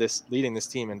leading this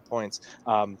team in points,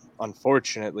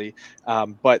 unfortunately.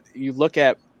 But you look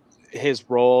at his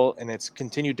role, and it's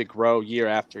continued to grow year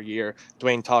after year.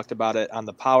 Dwayne talked about it on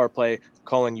the power play.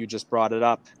 Colin, you just brought it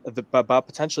up about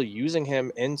potentially using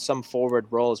him in some forward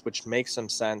roles, which makes some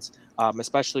sense,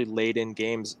 especially late in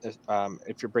games.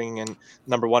 If you're bringing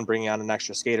on an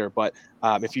extra skater, but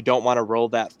if you don't want to roll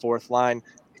that 4th line,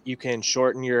 you can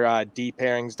shorten your D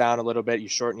pairings down a little bit. You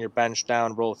shorten your bench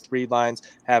down, roll 3 lines,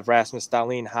 have Rasmus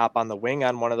Dahlin hop on the wing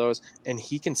on one of those, and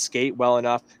he can skate well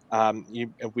enough.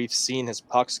 We've seen his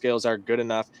puck skills are good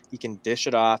enough. He can dish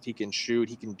it off. He can shoot.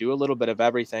 He can do a little bit of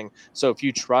everything. So if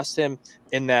you trust him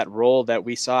in that role that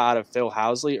we saw out of Phil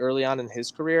Housley early on in his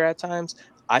career at times,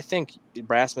 I think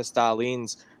Rasmus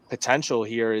Dahlin's potential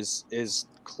here is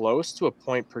close to a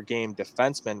point per game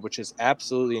defenseman, which is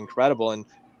absolutely incredible. And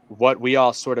what we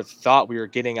all sort of thought we were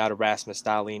getting out of Rasmus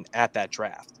Dahlin at that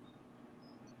draft.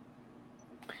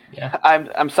 Yeah,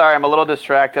 I'm sorry, I'm a little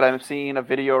distracted. I'm seeing a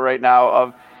video right now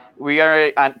of we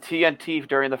are on TNT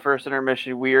during the first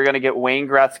intermission. We are going to get Wayne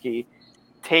Gretzky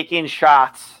taking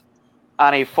shots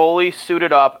on a fully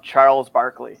suited up Charles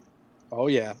Barkley. Oh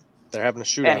yeah, they're having a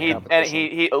shootout. And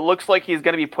he looks like he's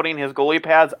going to be putting his goalie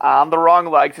pads on the wrong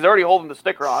legs. He's already holding the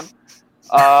stick wrong.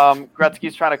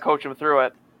 Gretzky's trying to coach him through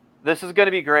it. This is going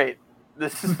to be great.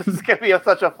 This is going to be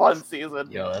such a fun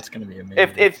season. Yo, that's going to be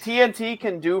amazing. If TNT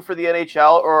can do for the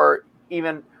NHL or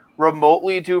even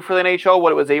remotely do for the NHL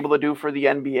what it was able to do for the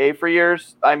NBA for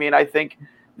years, I think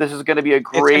this is going to be a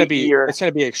great year. It's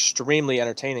going to be extremely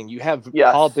entertaining. You have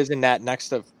Paul Bizinet next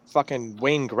to fucking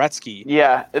Wayne Gretzky.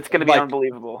 Yeah, it's going to be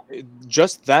unbelievable.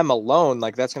 Just them alone,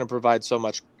 that's going to provide so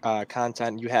much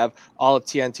content. You have all of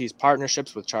TNT's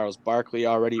partnerships with Charles Barkley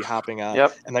already hopping on.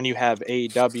 Yep. And then you have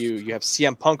AEW. You have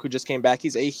CM Punk, who just came back.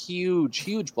 He's a huge,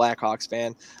 huge Blackhawks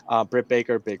fan. Britt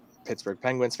Baker, big Pittsburgh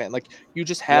Penguins fan. You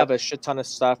just have a shit ton of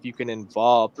stuff you can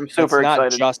involve. I'm super excited.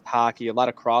 It's not just hockey, a lot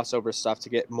of crossover stuff to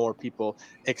get more people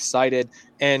excited.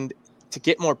 And to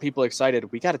get more people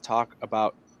excited, we got to talk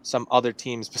about some other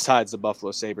teams besides the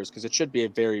Buffalo Sabres, because it should be a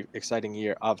very exciting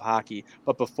year of hockey.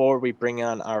 But before we bring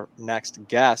on our next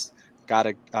guest, got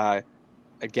to,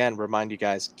 again, remind you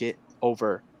guys, get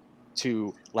over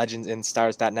to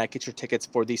legendsandstars.net. Get your tickets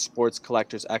for the Sports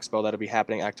Collectors Expo that'll be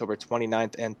happening October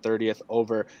 29th and 30th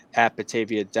over at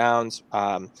Batavia Downs.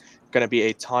 Going to be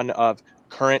a ton of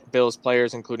current Bills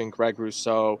players, including Greg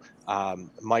Rousseau,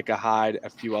 Micah Hyde, a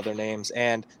few other names,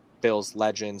 and Bills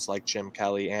legends like Jim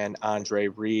Kelly and Andre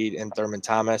Reed and Thurman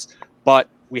Thomas. But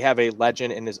we have a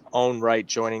legend in his own right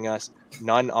joining us,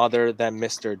 none other than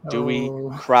Mr. Dewey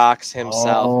Crocs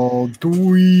himself. Oh,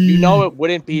 Dewey. You know it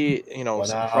wouldn't be, some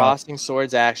What up? Crossing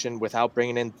Swords action without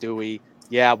bringing in Dewey.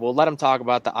 Yeah, we'll let him talk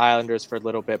about the Islanders for a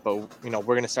little bit, but we're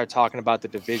going to start talking about the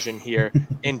division here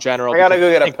in general. I gotta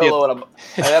go get a pillow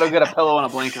and a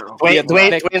blanket.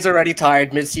 Dwayne's already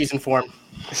tired, mid-season form.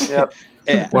 Yep.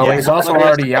 Yeah. Well, he's also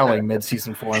already yelling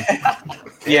mid-season form.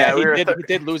 Yeah, he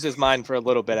did lose his mind for a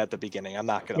little bit at the beginning. I'm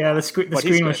not gonna. Yeah, lie. the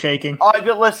screen was shaking. Oh,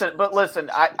 but listen,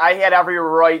 I had every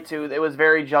right to. It was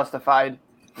very justified,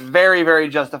 very, very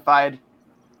justified.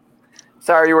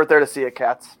 Sorry you weren't there to see it,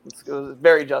 Cats. It was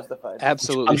very justified.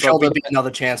 Absolutely. I'm sure there'll be another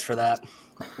chance for that.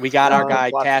 We got our guy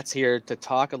Cats here to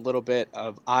talk a little bit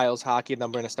of Isles hockey. Then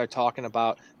we're going to start talking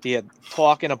about the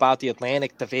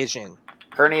Atlantic Division.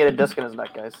 Herniated disc in his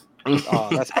neck, guys. Oh,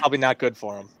 that's probably not good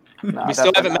for him. No, we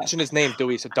still haven't mentioned his name,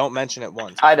 Dewey, so don't mention it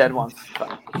once. I did once.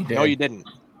 No, you didn't.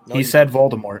 No, He said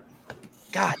Voldemort.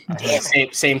 God damn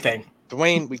it. Same thing.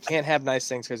 Dwayne, we can't have nice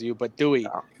things because of you, but Dewey,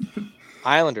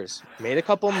 Islanders made a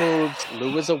couple moves.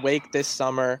 Lou was awake this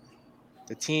summer.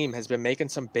 The team has been making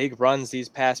some big runs these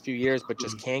past few years, but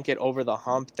just can't get over the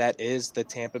hump that is the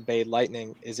Tampa Bay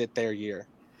Lightning. Is it their year?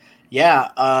 Yeah,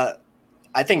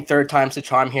 I think third time's the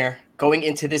charm here. Going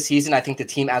into this season, I think the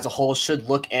team as a whole should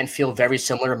look and feel very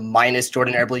similar, minus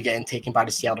Jordan Eberle getting taken by the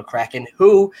Seattle Kraken,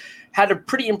 who had a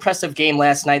pretty impressive game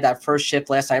last night. That first shift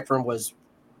last night for him was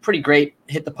pretty great.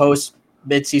 Hit the post,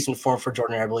 mid-season form for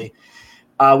Jordan Eberle.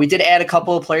 We did add a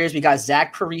couple of players. We got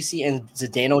Zach Parise and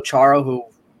Zdeno Chara, who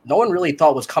no one really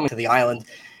thought was coming to the island.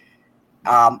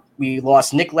 We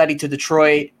lost Nick Leddy to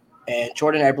Detroit and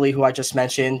Jordan Eberle, who I just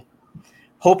mentioned,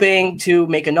 hoping to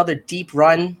make another deep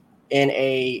run in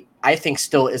I think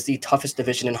still is the toughest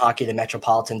division in hockey, the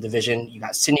Metropolitan Division. You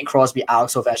got Sidney Crosby,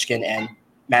 Alex Ovechkin, and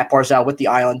Matt Barzal with the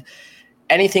Island.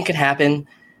 Anything can happen.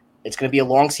 It's going to be a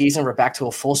long season. We're back to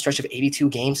a full stretch of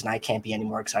 82 games, and I can't be any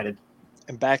more excited.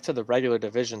 And back to the regular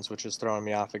divisions, which is throwing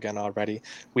me off again already.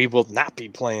 We will not be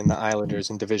playing the Islanders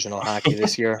in divisional hockey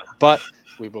this year, but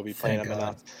we will be playing them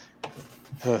enough.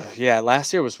 Yeah,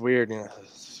 last year was weird.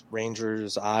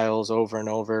 Rangers, Isles over and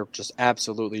over, just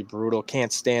absolutely brutal.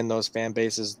 Can't stand those fan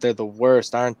bases. They're the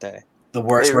worst, aren't they? The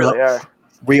worst. They really are.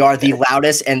 We are the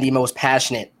loudest and the most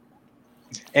passionate.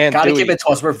 And gotta give it to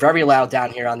us. We're very loud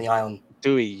down here on the island.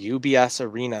 Dewey, UBS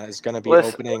Arena is going to be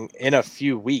opening in a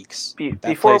few weeks.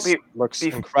 That place looks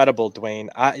incredible, Dwayne.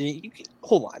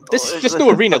 Hold on. This new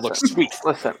arena looks sweet.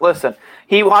 Listen.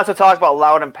 He wants to talk about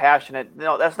loud and passionate.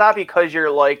 No, that's not because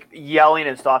you're like yelling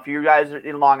and stuff. You guys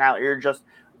in Long Island, you're just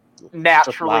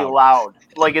naturally loud.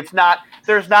 Like it's not.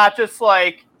 There's not just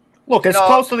like. Look, it's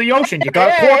close to the ocean. You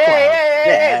got pork loud.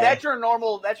 Hey, that's your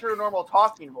normal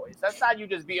talking voice. That's not you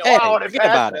just being loud and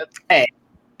passionate. Hey.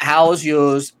 How's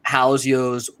yours?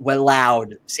 We're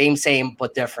loud. Same,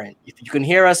 but different. If you can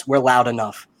hear us, we're loud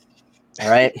enough.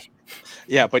 All right?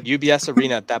 Yeah, but UBS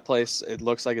Arena, that place, it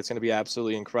looks like it's going to be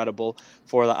absolutely incredible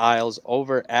for the Isles.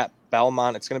 Over at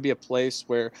Belmont, it's going to be a place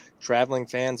where traveling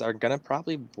fans are going to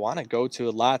probably want to go to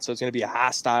a lot. So it's going to be a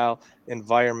hostile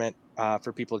environment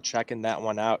for people checking that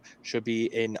one out. Should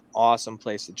be an awesome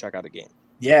place to check out a game.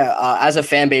 Yeah, as a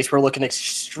fan base, we're looking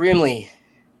extremely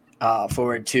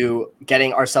forward to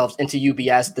getting ourselves into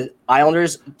UBS. The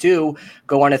Islanders do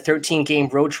go on a 13-game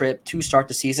road trip to start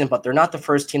the season, but they're not the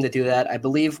first team to do that. I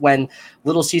believe when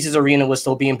Little Caesars Arena was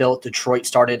still being built, Detroit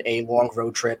started a long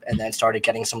road trip and then started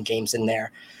getting some games in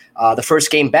there. The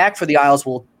first game back for the Isles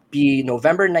will be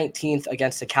November 19th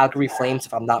against the Calgary Flames,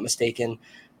 if I'm not mistaken.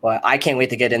 But I can't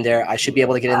wait to get in there. I should be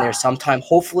able to get in there sometime,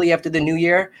 hopefully after the new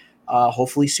year,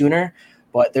 hopefully sooner.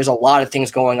 But there's a lot of things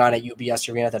going on at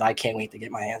UBS Arena that I can't wait to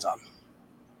get my hands on.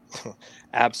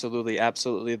 Absolutely.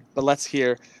 But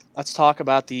let's talk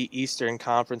about the Eastern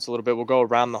Conference a little bit. We'll go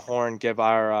around the horn, give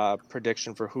our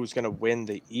prediction for who's going to win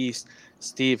the East.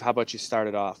 Steve, how about you start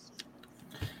it off?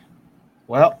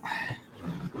 Well,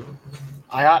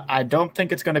 I don't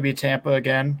think it's going to be Tampa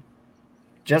again.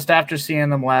 Just after seeing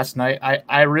them last night,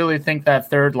 I really think that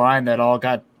third line that all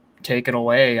got taken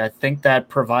away, I think that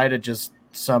provided just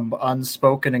some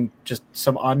unspoken and just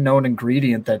some unknown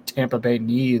ingredient that Tampa Bay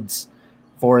needs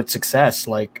for its success.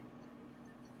 Like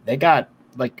they got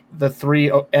the three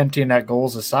empty net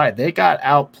goals aside, they got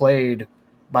outplayed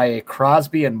by a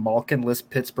Crosby and Malkin-less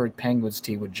Pittsburgh Penguins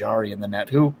team with Jari in the net,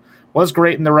 who was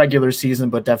great in the regular season,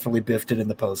 but definitely biffed it in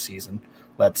the postseason.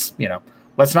 Let's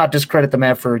not discredit the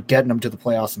man for getting them to the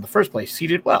playoffs in the first place. He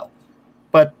did well,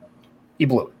 but he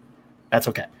blew it. That's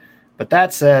okay. But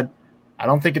that said, I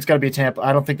don't think it's going to be Tampa.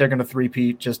 I don't think they're going to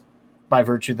three-peat. Just by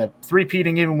virtue that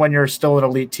three-peating, even when you're still an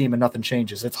elite team and nothing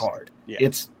changes, it's hard. Yeah.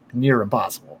 It's near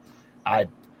impossible. I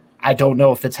don't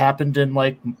know if it's happened in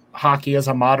like hockey as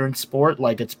a modern sport.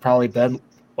 Like it's probably been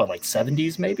like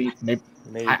 70s, maybe.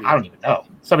 I don't even know.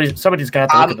 Somebody's got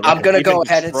to look at the I'm going to go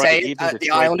ahead and Detroit- say even the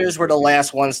Detroit Islanders did were the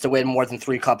last ones to win more than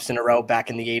 3 cups in a row back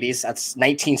in the 80s. That's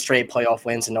 19 straight playoff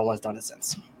wins, and no one's done it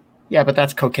since. Yeah, but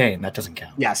that's cocaine. That doesn't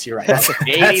count. Yes, you're right. That's- The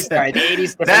that's 80s, right? The 80s,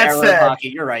 different That's era of it. hockey.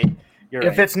 You're right.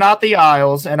 If it's not the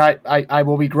Isles, and I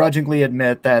will begrudgingly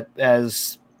admit that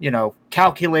as,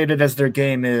 calculated as their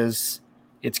game is,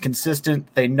 it's consistent.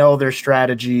 They know their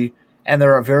strategy, and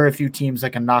there are very few teams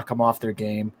that can knock them off their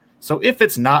game. So if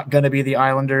it's not going to be the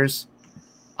Islanders,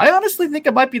 I honestly think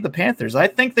it might be the Panthers. I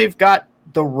think they've got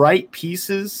the right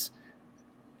pieces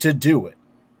to do it,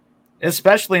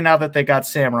 especially now that they got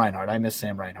Sam Reinhart. I miss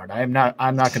Sam Reinhart. I'm not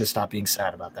going to stop being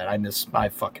sad about that. I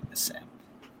fucking miss Sam.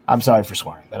 I'm sorry for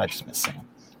swearing, but I just miss Sam.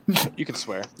 You can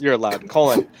swear. You're allowed.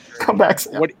 Colin, Come back,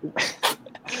 Sam.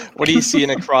 What are you seeing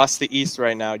across the East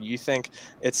right now? Do you think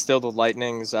it's still the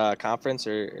Lightning's conference,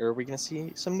 or are we going to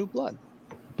see some new blood?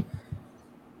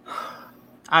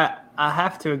 I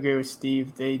have to agree with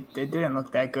Steve. They didn't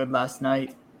look that good last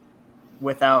night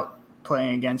without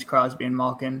playing against Crosby and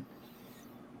Malkin.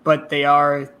 But they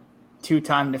are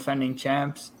 2-time defending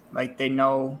champs. Like, they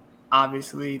know,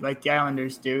 obviously, like the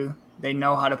Islanders do, they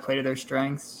know how to play to their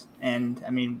strengths. And, I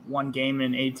mean, one game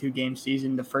in an 82-game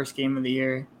season, the first game of the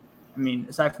year. I mean,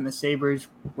 aside from the Sabres,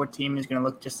 what team is going to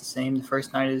look just the same? The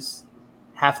first night is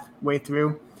halfway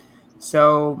through.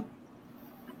 So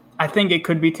I think it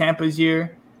could be Tampa's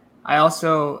year.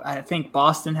 I think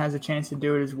Boston has a chance to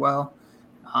do it as well.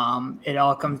 It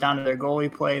all comes down to their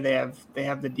goalie play. They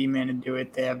have the D-man to do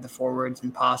it. They have the forwards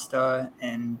and Pasta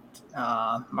and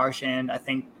Marchand. I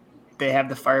think they have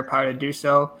the firepower to do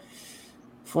so.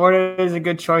 Florida is a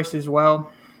good choice as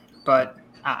well, but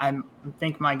I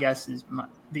think my guess is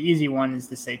the easy one is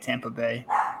to say Tampa Bay.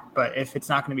 But if it's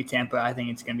not going to be Tampa, I think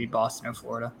it's going to be Boston or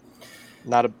Florida.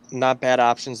 Not bad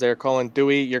options there, Colin.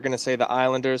 Dewey, you're going to say the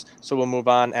Islanders, so we'll move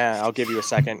on. I'll give you a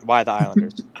second. Why the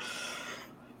Islanders?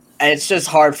 It's just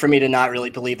hard for me to not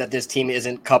really believe that this team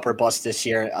isn't cup or bust this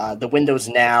year. The window's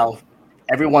now.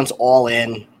 Everyone's all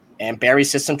in, and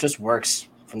Barry's system just works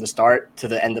from the start to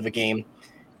the end of a game.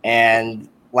 And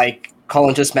like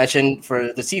Colin just mentioned,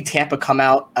 to see Tampa come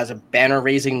out as a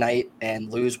banner-raising night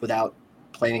and lose without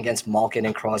playing against Malkin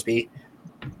and Crosby,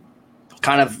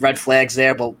 kind of red flags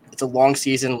there, but it's a long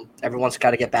season. Everyone's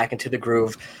got to get back into the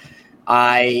groove.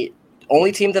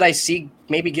 Only team that I see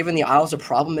maybe giving the Isles a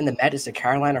problem in the Met is the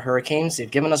Carolina Hurricanes. They've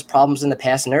given us problems in the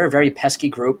past, and they're a very pesky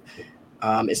group.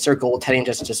 It's their goaltending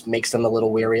just makes them a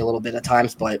little weary a little bit at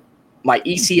times. But my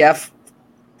ECF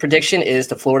prediction is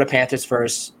the Florida Panthers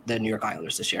versus the New York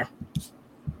Islanders this year.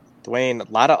 Dwayne,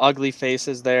 a lot of ugly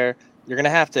faces there. You're going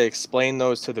to have to explain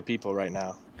those to the people right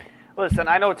now. Listen,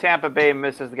 I know Tampa Bay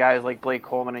misses guys like Blake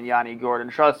Coleman and Yanni Gordon.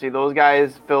 Trust me, those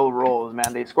guys fill roles,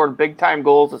 man. They scored big-time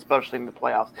goals, especially in the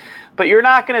playoffs. But you're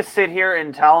not going to sit here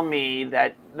and tell me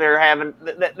that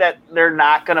that they're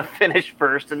not going to finish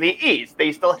first in the East.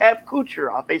 They still have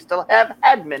Kucherov. They still have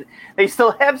Hedman. They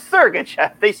still have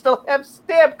Sergachev. They still have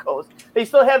Stamkos. They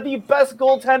still have the best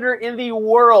goaltender in the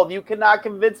world. You cannot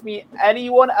convince me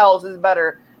anyone else is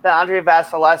better than Andrei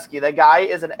Vasilevsky. The guy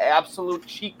is an absolute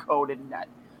cheat code in net.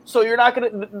 So you're not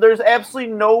going to – there's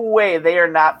absolutely no way they are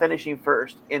not finishing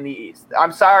first in the East.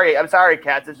 I'm sorry,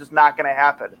 Cats. It's just not going to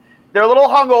happen. They're a little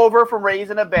hungover from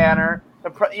raising a banner.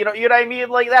 You know what I mean?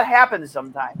 Like, that happens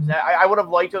sometimes. I would have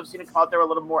liked to have seen it come out there with a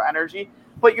little more energy.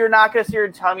 But you're not going to sit here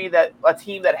and tell me that a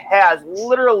team that has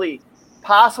literally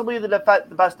possibly the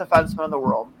best defenseman in the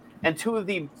world and two of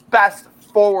the best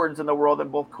forwards in the world in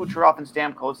both Kucherov and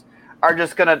Stamkos are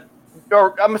just going to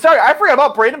 – I'm sorry, I forgot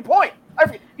about Braden Point.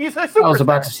 He's a superstar. I was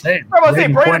about to say,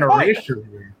 Braden Point.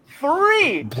 erasure.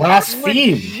 3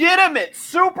 Blaspheme. legitimate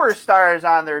superstars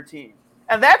on their team.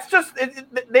 And that's just I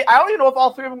don't even know if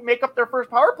all 3 of them make up their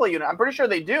first power play unit. I'm pretty sure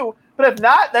they do. But if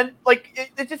not, then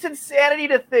it's just insanity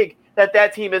to think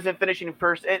that team isn't finishing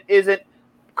first and isn't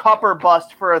cup or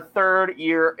bust for a 3rd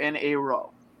year in a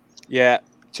row. Yeah,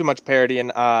 too much parity in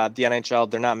the NHL.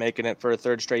 They're not making it for a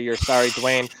 3rd straight year. Sorry,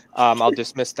 Dwayne. I'll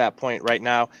dismiss that point right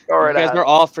now. You guys are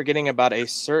all forgetting about a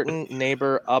certain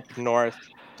neighbor up north,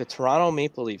 the Toronto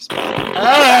Maple Leafs. Get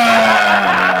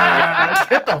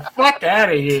the fuck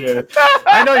out of here.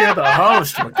 I know you're the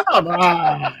host, but come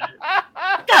on.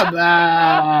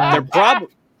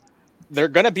 They're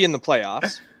going to be in the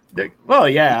playoffs. Well,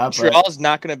 yeah. Montreal's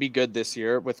not going to be good this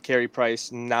year with Carey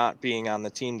Price not being on the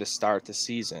team to start the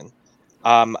season.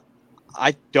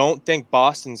 I don't think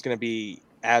Boston's going to be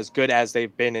as good as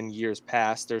they've been in years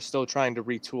past. They're still trying to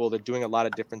retool. They're doing a lot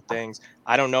of different things.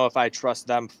 I don't know if I trust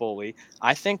them fully.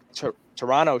 I think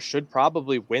Toronto should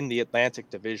probably win the Atlantic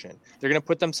Division. They're going to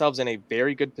put themselves in a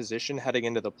very good position heading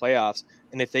into the playoffs.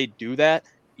 And if they do that,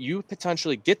 you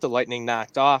potentially get the Lightning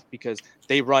knocked off because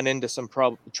they run into some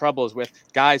troubles with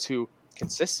guys who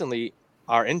consistently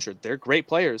are injured. They're great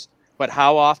players, but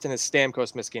how often has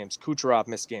Stamkos missed games? Kucherov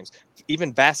missed games.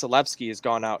 Even Vasilevsky has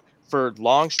gone out for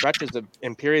long stretches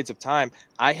in periods of time.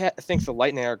 I think the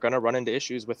Lightning are going to run into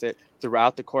issues with it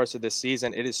throughout the course of this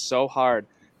season. It is so hard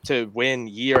to win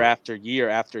year after year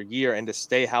after year and to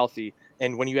stay healthy.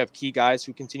 And when you have key guys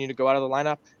who continue to go out of the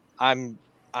lineup,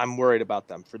 I'm worried about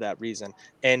them for that reason.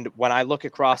 And when I look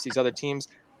across these other teams,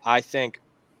 I think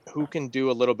who can do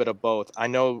a little bit of both. I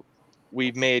know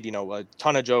we've made, a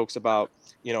ton of jokes about,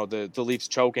 the Leafs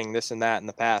choking this and that in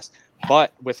the past,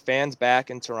 but with fans back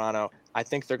in Toronto, I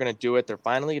think they're going to do it. They're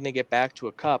finally going to get back to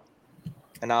a cup.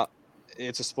 And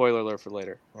it's a spoiler alert for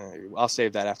later. I'll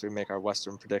save that after we make our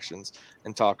Western predictions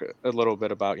and talk a little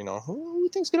bit about, who you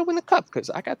think's going to win the cup. Cause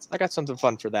I got something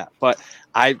fun for that, but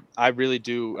I really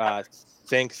do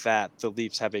think that the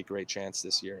Leafs have a great chance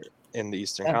this year in the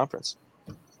Eastern Conference.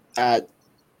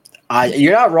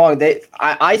 You're not wrong.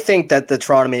 I think that the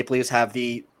Toronto Maple Leafs have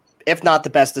if not the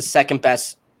best, the second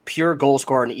best pure goal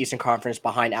scorer in the Eastern Conference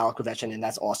behind Alec Ovechkin, and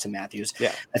that's Austin Matthews.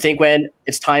 Yeah. I think when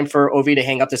it's time for Ovi to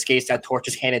hang up the skates, that torch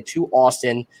is handed to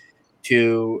Austin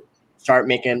to start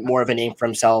making more of a name for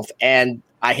himself. And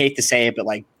I hate to say it, but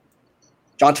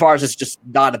John Tavares is just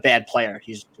not a bad player.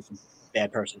 He's just a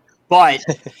bad person. But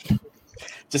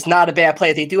just not a bad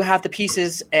player. They do have the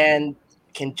pieces, and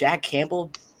can Jack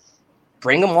Campbell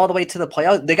bring them all the way to the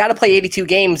playoffs? They got to play 82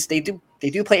 games. They do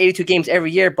play 82 games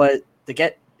every year, but to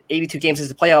get 82 games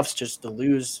into the playoffs, just to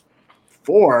lose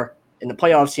 4 in the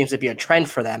playoffs seems to be a trend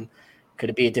for them. Could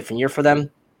it be a different year for them?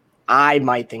 I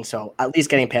might think so. At least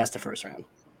getting past the first round.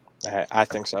 I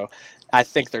think so. I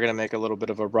think they're going to make a little bit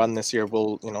of a run this year.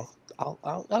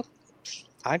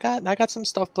 I got some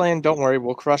stuff planned. Don't worry,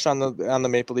 we'll crush on the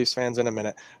Maple Leafs fans in a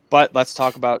minute. But let's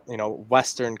talk about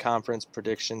Western Conference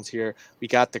predictions here. We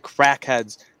got the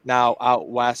Crackheads now out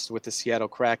west with the Seattle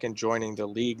Kraken joining the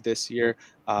league this year.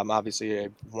 Obviously a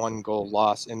 1-goal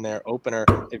loss in their opener.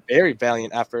 A very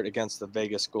valiant effort against the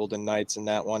Vegas Golden Knights in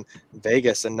that one.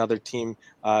 Vegas, another team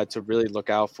to really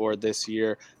look out for this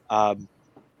year.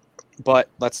 But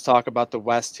let's talk about the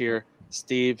West here.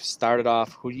 Steve, started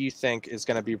off. Who do you think is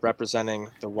going to be representing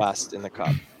the West in the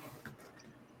Cup?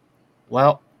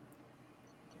 Well,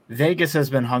 Vegas has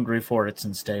been hungry for it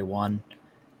since day one.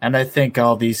 And I think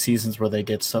all these seasons where they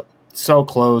get so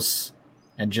close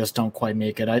and just don't quite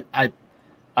make it,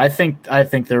 I think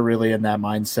they're really in that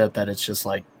mindset that it's just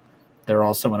they're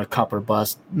also in a cup or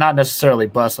bust. Not necessarily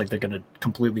bust, they're going to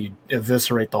completely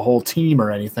eviscerate the whole team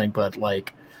or anything, but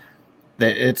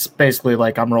it's basically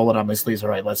I'm rolling on my sleeves. All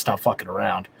right, let's stop fucking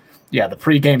around. Yeah, the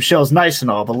pregame show's nice and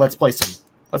all, but let's play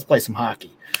some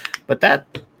hockey.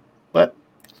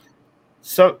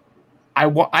 So I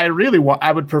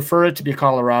would prefer it to be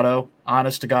Colorado.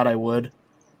 Honest to God, I would.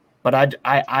 But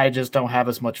I just don't have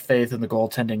as much faith in the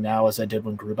goaltending now as I did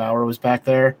when Grubauer was back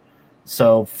there.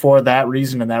 So for that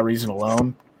reason and that reason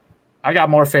alone, I got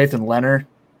more faith in Leonard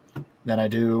than I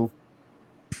do.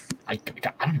 I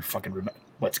don't even fucking remember.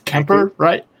 What's Kemper,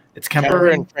 right? It's Kemper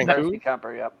and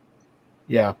Kemper, yep.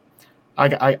 Yeah.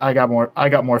 I got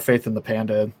more faith in the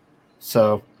Panda.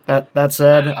 So that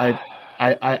said,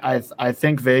 I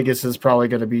think Vegas is probably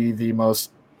going to be the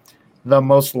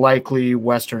most likely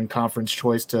Western Conference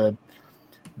choice to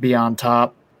be on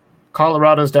top.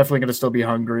 Colorado is definitely going to still be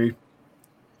hungry.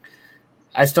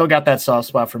 I still got that soft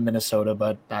spot for Minnesota,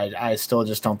 but I still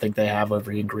just don't think they have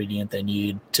every ingredient they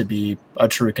need to be a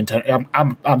true contender.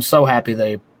 I'm so happy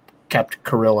they kept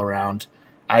Kirill around.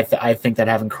 I think that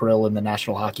having Kirill in the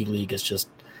National Hockey League is just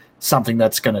something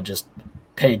that's going to just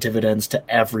pay dividends to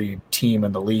every team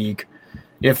in the league.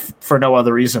 If for no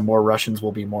other reason, more Russians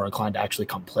will be more inclined to actually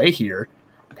come play here.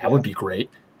 That would be great.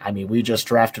 I mean, we just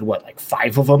drafted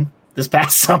 5 of them this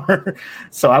past summer.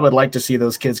 So I would like to see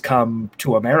those kids come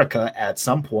to America at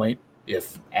some point,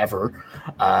 if ever.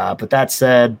 But that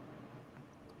said,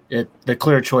 the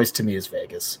clear choice to me is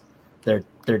Vegas.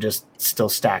 They're just still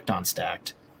stacked on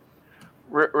stacked.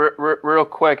 Real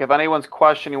quick, if anyone's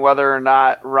questioning whether or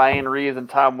not Ryan Reeves and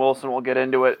Tom Wilson will get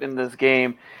into it in this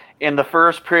game, in the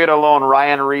first period alone,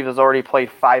 Ryan Reeves has already played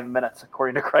 5 minutes,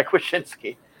 according to Craig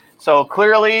Wyshynski. So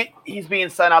clearly, he's being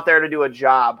sent out there to do a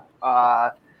job.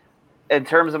 In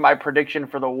terms of my prediction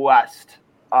for the West,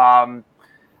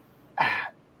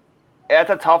 That's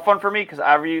a tough one for me because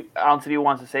every ounce of you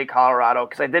wants to say Colorado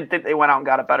because I did think they went out and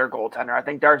got a better goaltender. I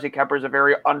think Darcy Kemper is a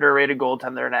very underrated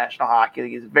goaltender in National Hockey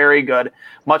League. He's very good,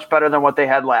 much better than what they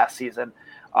had last season.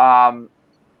 But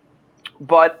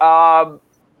I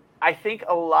think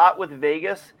a lot with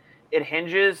Vegas, it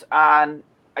hinges on,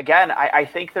 again, I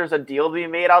think there's a deal to be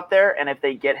made out there, and if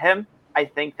they get him, I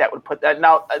think that would put that –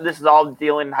 now, this is all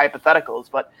dealing in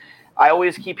hypotheticals, but I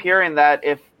always keep hearing that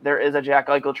if there is a Jack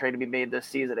Eichel trade to be made this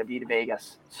season, it'd be to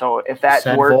Vegas. So if that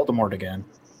Said Voldemort again.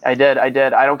 I did. I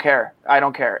don't care.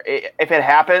 If it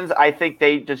happens, I think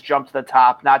they just jump to the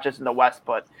top, not just in the West,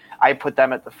 but I put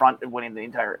them at the front and winning the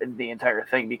entire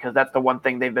thing because that's the one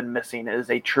thing they've been missing is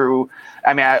a true.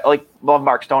 I mean, I love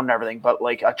Mark Stone and everything, but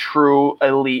like a true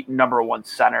elite number one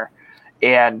center.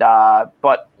 And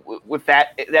but with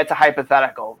that, that's a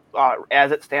hypothetical.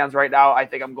 As it stands right now, I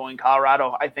think I'm going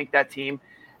Colorado. I think that team,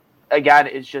 again,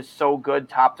 is just so good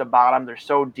top to bottom. They're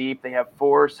so deep. They have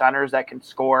 4 centers that can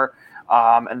score.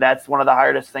 And that's one of the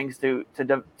hardest things to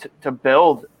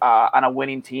build on a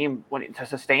winning team, to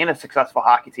sustain a successful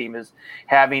hockey team is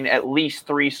having at least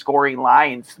 3 scoring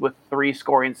lines with 3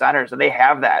 scoring centers, and they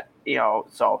have that,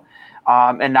 So,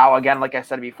 and now again, like I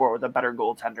said before, with a better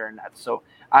goaltender in that. So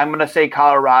I'm going to say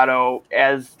Colorado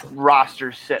as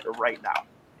rosters sit right now.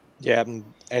 Yeah,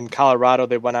 and Colorado,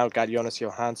 they went out, got Jonas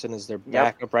Johansson as their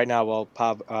backup right now, while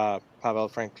Pavel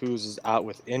Francouz is out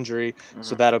with injury. Mm-hmm.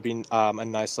 So that'll be a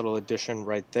nice little addition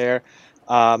right there.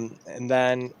 And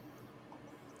then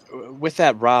with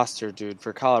that roster, dude,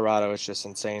 for Colorado, it's just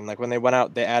insane. Like when they went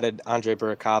out, they added Andre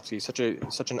Burakovsky,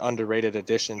 such an underrated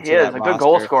addition to that roster. He is a good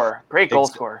goal scorer, great goal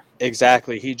scorer.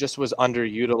 Exactly. He just was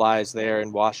underutilized there,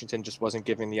 and Washington just wasn't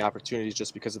giving the opportunities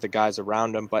just because of the guys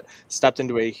around him, but stepped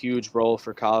into a huge role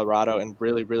for Colorado and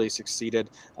really, really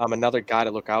succeeded. Another guy to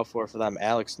look out for them,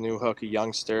 Alex Newhook, a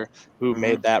youngster who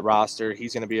made that roster.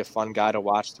 He's going to be a fun guy to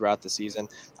watch throughout the season.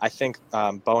 I think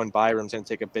Bowen Byram's going to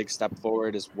take a big step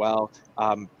forward as well.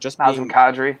 Just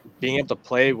being able to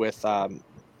play with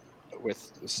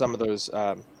some of those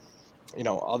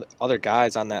other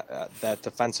guys on that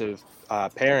defensive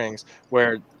pairings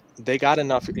where they got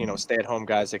enough stay-at-home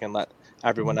guys that can let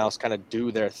everyone else kind of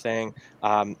do their thing.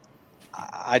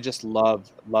 I just love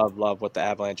what the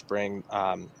Avalanche bring.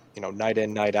 Night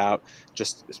in, night out,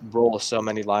 just roll so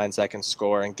many lines that can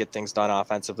score and get things done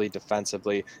offensively,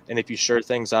 defensively. And if you shore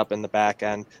things up in the back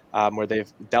end, where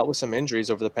they've dealt with some injuries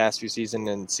over the past few seasons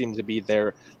and seem to be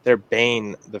their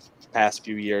bane the past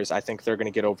few years, I think they're going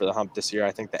to get over the hump this year.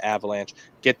 I think the Avalanche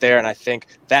get there, and I think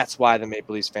that's why the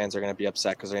Maple Leafs fans are going to be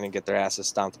upset because they're going to get their asses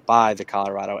stomped by the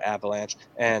Colorado Avalanche,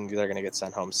 and they're going to get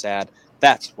sent home sad.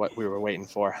 That's what we were waiting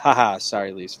for. Haha,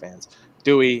 sorry, Leafs fans.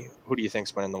 Dewey, who do you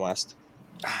think's winning the West?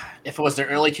 If it was the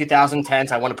early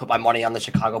 2010s, I want to put my money on the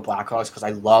Chicago Blackhawks because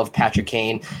I love Patrick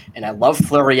Kane and I love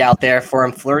Fleury out there for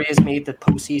him. Fleury has made the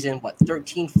postseason,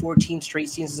 13, 14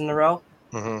 straight seasons in a row?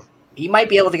 Mm-hmm. He might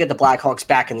be able to get the Blackhawks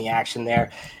back in the action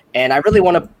there. And I really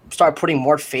want to start putting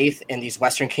more faith in these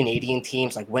Western Canadian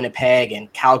teams like Winnipeg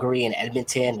and Calgary and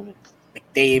Edmonton and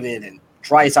McDavid and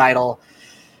Draisaitl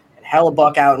and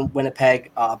Hellebuck out in Winnipeg.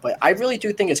 But I really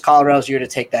do think it's Colorado's year to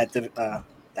take that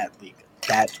league.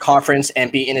 That conference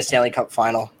and be in a Stanley Cup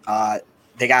final.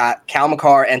 They got Cal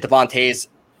McCarr and Devon Toews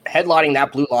headlining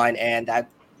that blue line, and that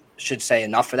should say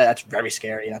enough for that. That's very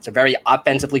scary. That's a very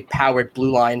offensively powered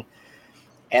blue line.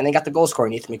 And they got the goal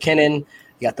scoring, Nathan McKinnon.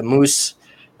 You got the Moose,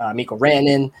 Mikko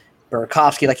Rantanen,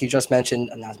 Burakovsky, like you just mentioned,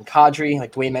 Nazem Kadri,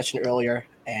 like Dwayne mentioned earlier.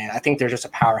 And I think they're just a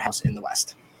powerhouse in the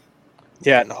West.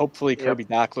 Yeah, and hopefully Kirby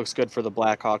Dach looks good for the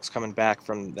Blackhawks coming back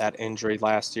from that injury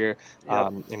last year.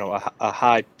 Yep. A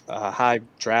high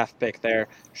draft pick there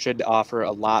should offer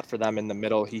a lot for them in the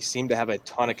middle. He seemed to have a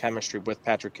ton of chemistry with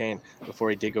Patrick Kane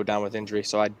before he did go down with injury.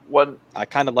 So I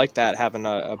kind of like that, having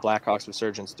a Blackhawks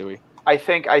resurgence, Dewey. I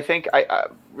think I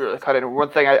really cut in one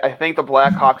thing. I think the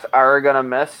Blackhawks are gonna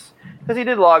miss because he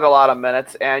did log a lot of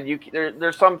minutes, and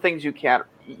there's some things you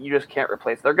just can't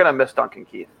replace. They're gonna miss Duncan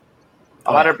Keith.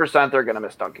 100% they're going to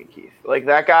miss Duncan Keith. Like,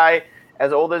 that guy,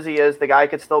 as old as he is, the guy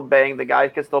could still bang. The guy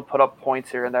could still put up points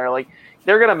here and there. Like,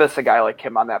 they're going to miss a guy like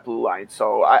him on that blue line.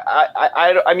 So,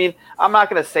 I mean, I'm not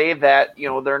going to say that,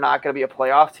 they're not going to be a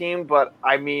playoff team. But,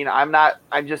 I mean, I'm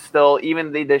just still,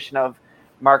 even the addition of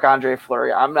Marc-Andre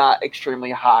Fleury, I'm not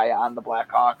extremely high on the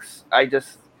Blackhawks. I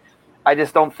just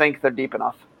don't think they're deep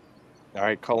enough. All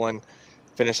right, Colin,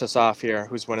 finish us off here.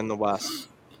 Who's winning the West?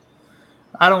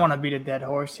 I don't want to beat a dead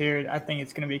horse here. I think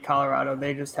it's going to be Colorado.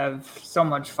 They just have so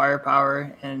much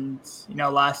firepower. And,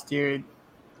 last year,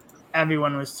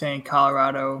 everyone was saying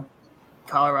Colorado.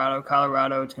 It's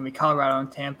going to be Colorado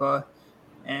and Tampa.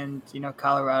 And,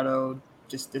 Colorado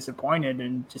just disappointed,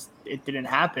 and just it didn't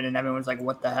happen, and everyone's like,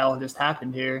 what the hell just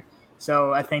happened here?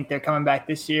 So I think they're coming back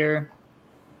this year,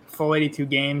 full 82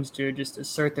 games to just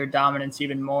assert their dominance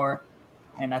even more.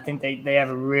 And I think they have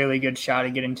a really good shot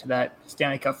at getting to that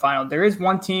Stanley Cup final. There is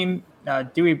one team,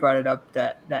 Dewey brought it up,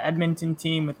 that the Edmonton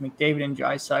team with McDavid and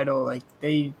Draisaitl, like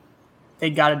they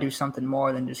got to do something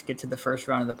more than just get to the first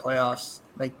round of the playoffs.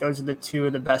 Like those are the two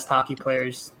of the best hockey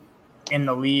players in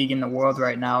the league, in the world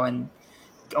right now. And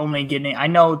only getting, I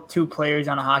know 2 players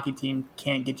on a hockey team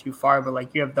can't get you far, but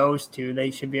like you have those 2,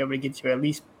 they should be able to get you at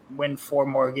least win 4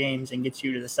 more games and get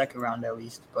you to the second round at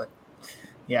least. But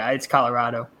yeah, it's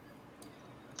Colorado.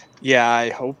 Yeah, I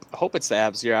hope it's the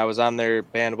Avs here. I was on their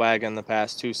bandwagon the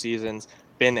past 2 seasons,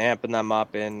 been amping them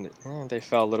up, and they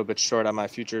fell a little bit short on my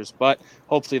futures. But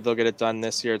hopefully they'll get it done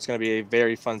this year. It's going to be a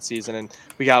very fun season, and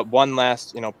we got one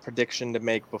last prediction to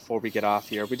make before we get off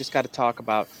here. We just got to talk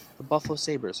about the Buffalo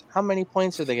Sabres. How many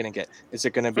points are they going to get? Is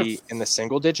it going to be in the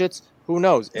single digits? Who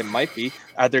knows? It might be.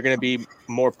 Are there going to be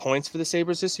more points for the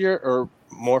Sabres this year, or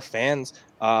more fans,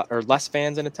 or less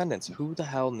fans in attendance? Who the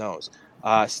hell knows?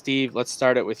 Steve, let's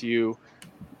start it with you.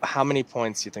 How many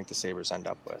points do you think the Sabres end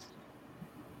up with?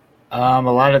 A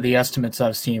lot of the estimates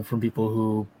I've seen from people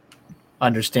who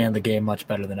understand the game much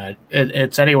better than I.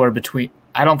 It's anywhere between.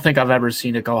 I don't think I've ever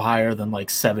seen it go higher than like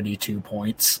 72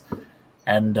 points,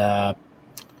 and I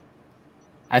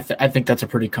think that's a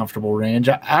pretty comfortable range.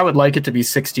 I would like it to be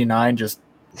 69 just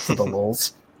for the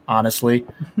lulz, honestly,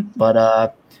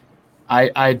 but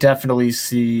I definitely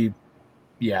see.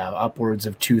 Yeah, upwards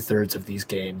of 2/3 of these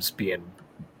games being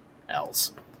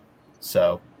L's.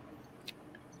 So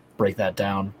break that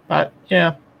down. But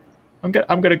yeah, I'm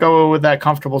gonna go with that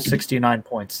comfortable 69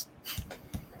 points.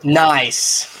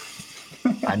 Nice.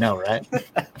 I know, right?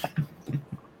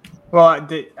 Well,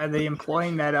 are they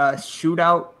employing that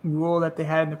shootout rule that they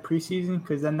had in the preseason?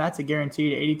 Because then that's a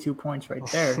guaranteed 82 points right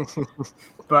there.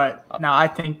 But now I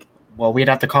think. Well, we'd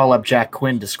have to call up Jack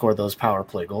Quinn to score those power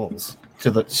play goals. To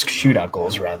the shootout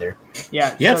goals, rather.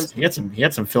 Yeah, he had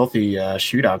some filthy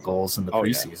shootout goals in the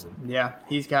preseason. Yeah,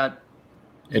 he's got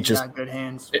good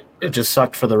hands. It just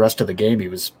sucked for the rest of the game. He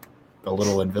was a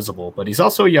little invisible, but he's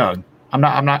also young. I'm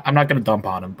not going to dump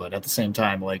on him, but at the same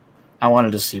time, like I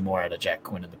wanted to see more out of Jack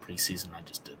Quinn in the preseason. I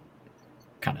just did.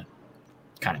 Kind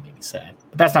of made me sad.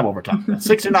 But that's not what we're talking about.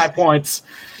 69 points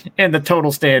in the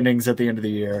total standings at the end of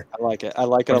the year. I like it. I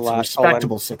like it a lot.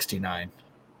 Respectable 69.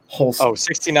 Wholesome. Oh,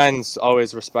 69 is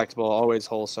always respectable, always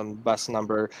wholesome. Best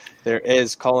number there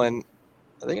is. Colin,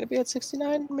 are they going to be at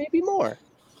 69? Maybe more.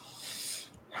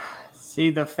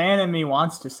 See, the fan in me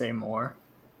wants to say more,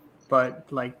 but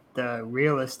like the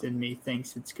realist in me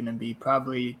thinks it's going to be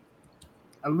probably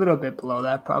a little bit below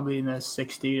that, probably in the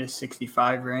 60 to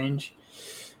 65 range.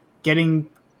 Getting,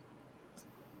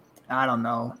 I don't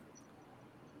know,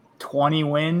 20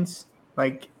 wins,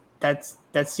 like that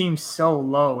seems so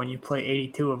low when you play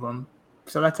 82 of them.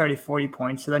 So that's already 40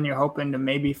 points. So then you're hoping to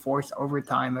maybe force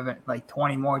overtime of it like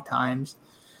 20 more times.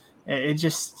 It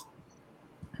just,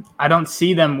 I don't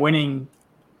see them winning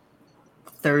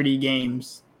 30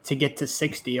 games to get to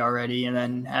 60 already and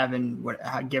then having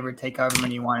give or take however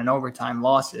many you want in overtime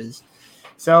losses.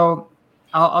 So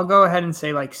I'll go ahead and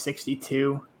say like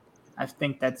 62. I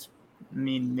think that's,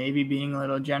 maybe being a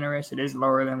little generous. It is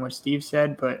lower than what Steve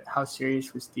said, but how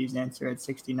serious was Steve's answer at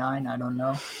 69? I don't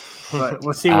know. But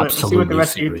we'll see what the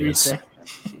rest of you three say.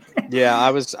 Yeah, I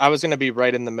was going to be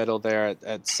right in the middle there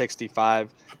at 65.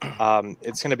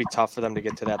 It's going to be tough for them to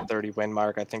get to that 30 win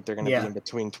mark. I think they're going to be in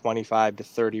between 25 to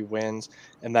 30 wins,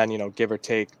 and then give or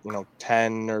take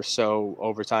 10 or so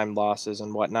overtime losses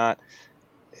and whatnot.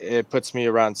 It puts me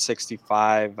around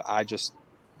 65. I just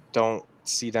don't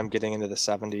see them getting into the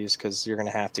 70s because you're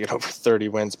going to have to get over 30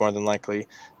 wins more than likely.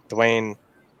 Dwayne,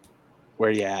 where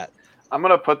are you at? I'm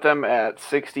going to put them at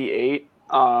 68.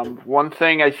 One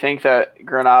thing I think that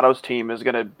Granato's team is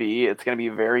going to be, it's going to be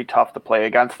very tough to play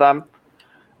against them.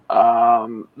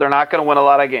 They're not going to win a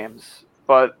lot of games,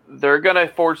 but they're going to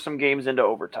force some games into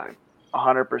overtime,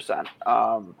 100%.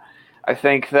 I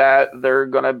think that they're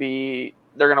going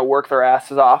to work their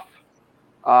asses off.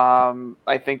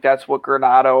 I think that's what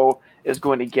Granato is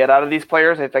going to get out of these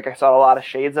players. I think I saw a lot of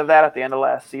shades of that at the end of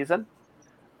last season.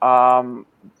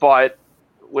 But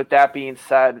with that being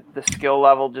said, the skill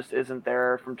level just isn't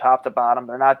there from top to bottom.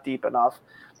 They're not deep enough.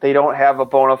 They don't have a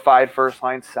bona fide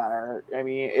first-line center. I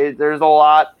mean, there's a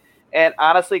lot. And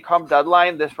honestly, come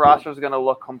deadline, this roster is going to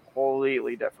look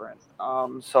completely different.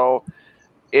 So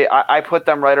I put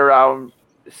them right around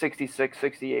 66,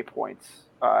 68 points.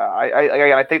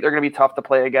 I think they're going to be tough to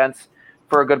play against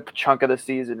for a good chunk of the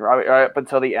season, right up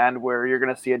until the end, where you're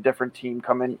going to see a different team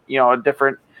come in, a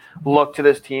different look to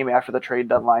this team after the trade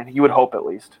deadline. You would hope, at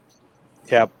least.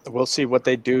 Yeah, we'll see what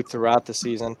they do throughout the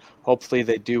season. Hopefully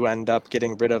they do end up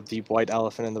getting rid of the white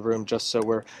elephant in the room, just so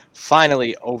we're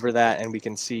finally over that and we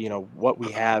can see, what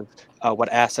we have,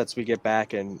 what assets we get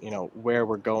back, and, where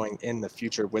we're going in the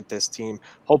future with this team.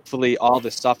 Hopefully all the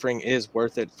suffering is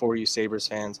worth it for you Sabres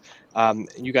fans.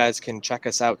 You guys can check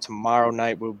us out tomorrow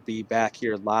night. We'll be back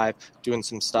here live doing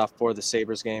some stuff for the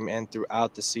Sabres game and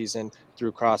throughout the season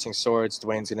through Crossing Swords.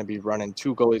 Dwayne's going to be running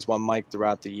 2 Goalies, 1 Mic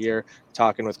throughout the year,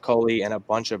 talking with Coley and a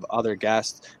bunch of other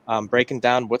guests, breaking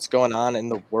down what's going on in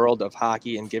the world of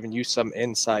hockey and giving you some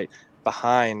insight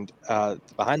behind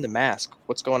the mask,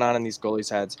 what's going on in these goalies'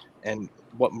 heads and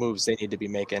what moves they need to be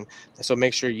making. So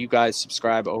make sure you guys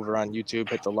subscribe over on YouTube,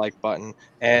 hit the like button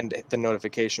and hit the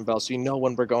notification bell so you know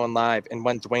when we're going live and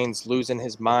when Dwayne's losing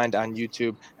his mind on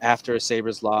YouTube after a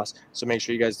Sabres loss. So make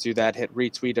sure you guys do that, hit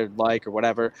retweet or like or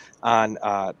whatever on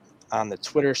the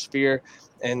Twitter sphere.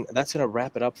 And that's going to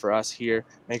wrap it up for us here.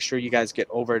 Make sure you guys get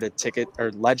over to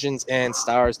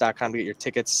legendsandstars.com to get your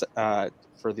tickets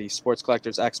for the Sports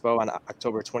Collectors Expo on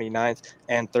October 29th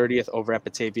and 30th over at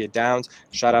Batavia Downs.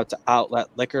 Shout out to Outlet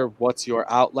Liquor. What's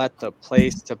your outlet? The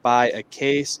place to buy a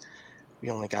case.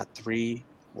 We only got 3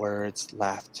 words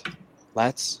left.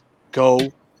 Let's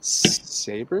go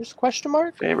Sabres? ?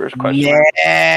 Sabres ? Yeah.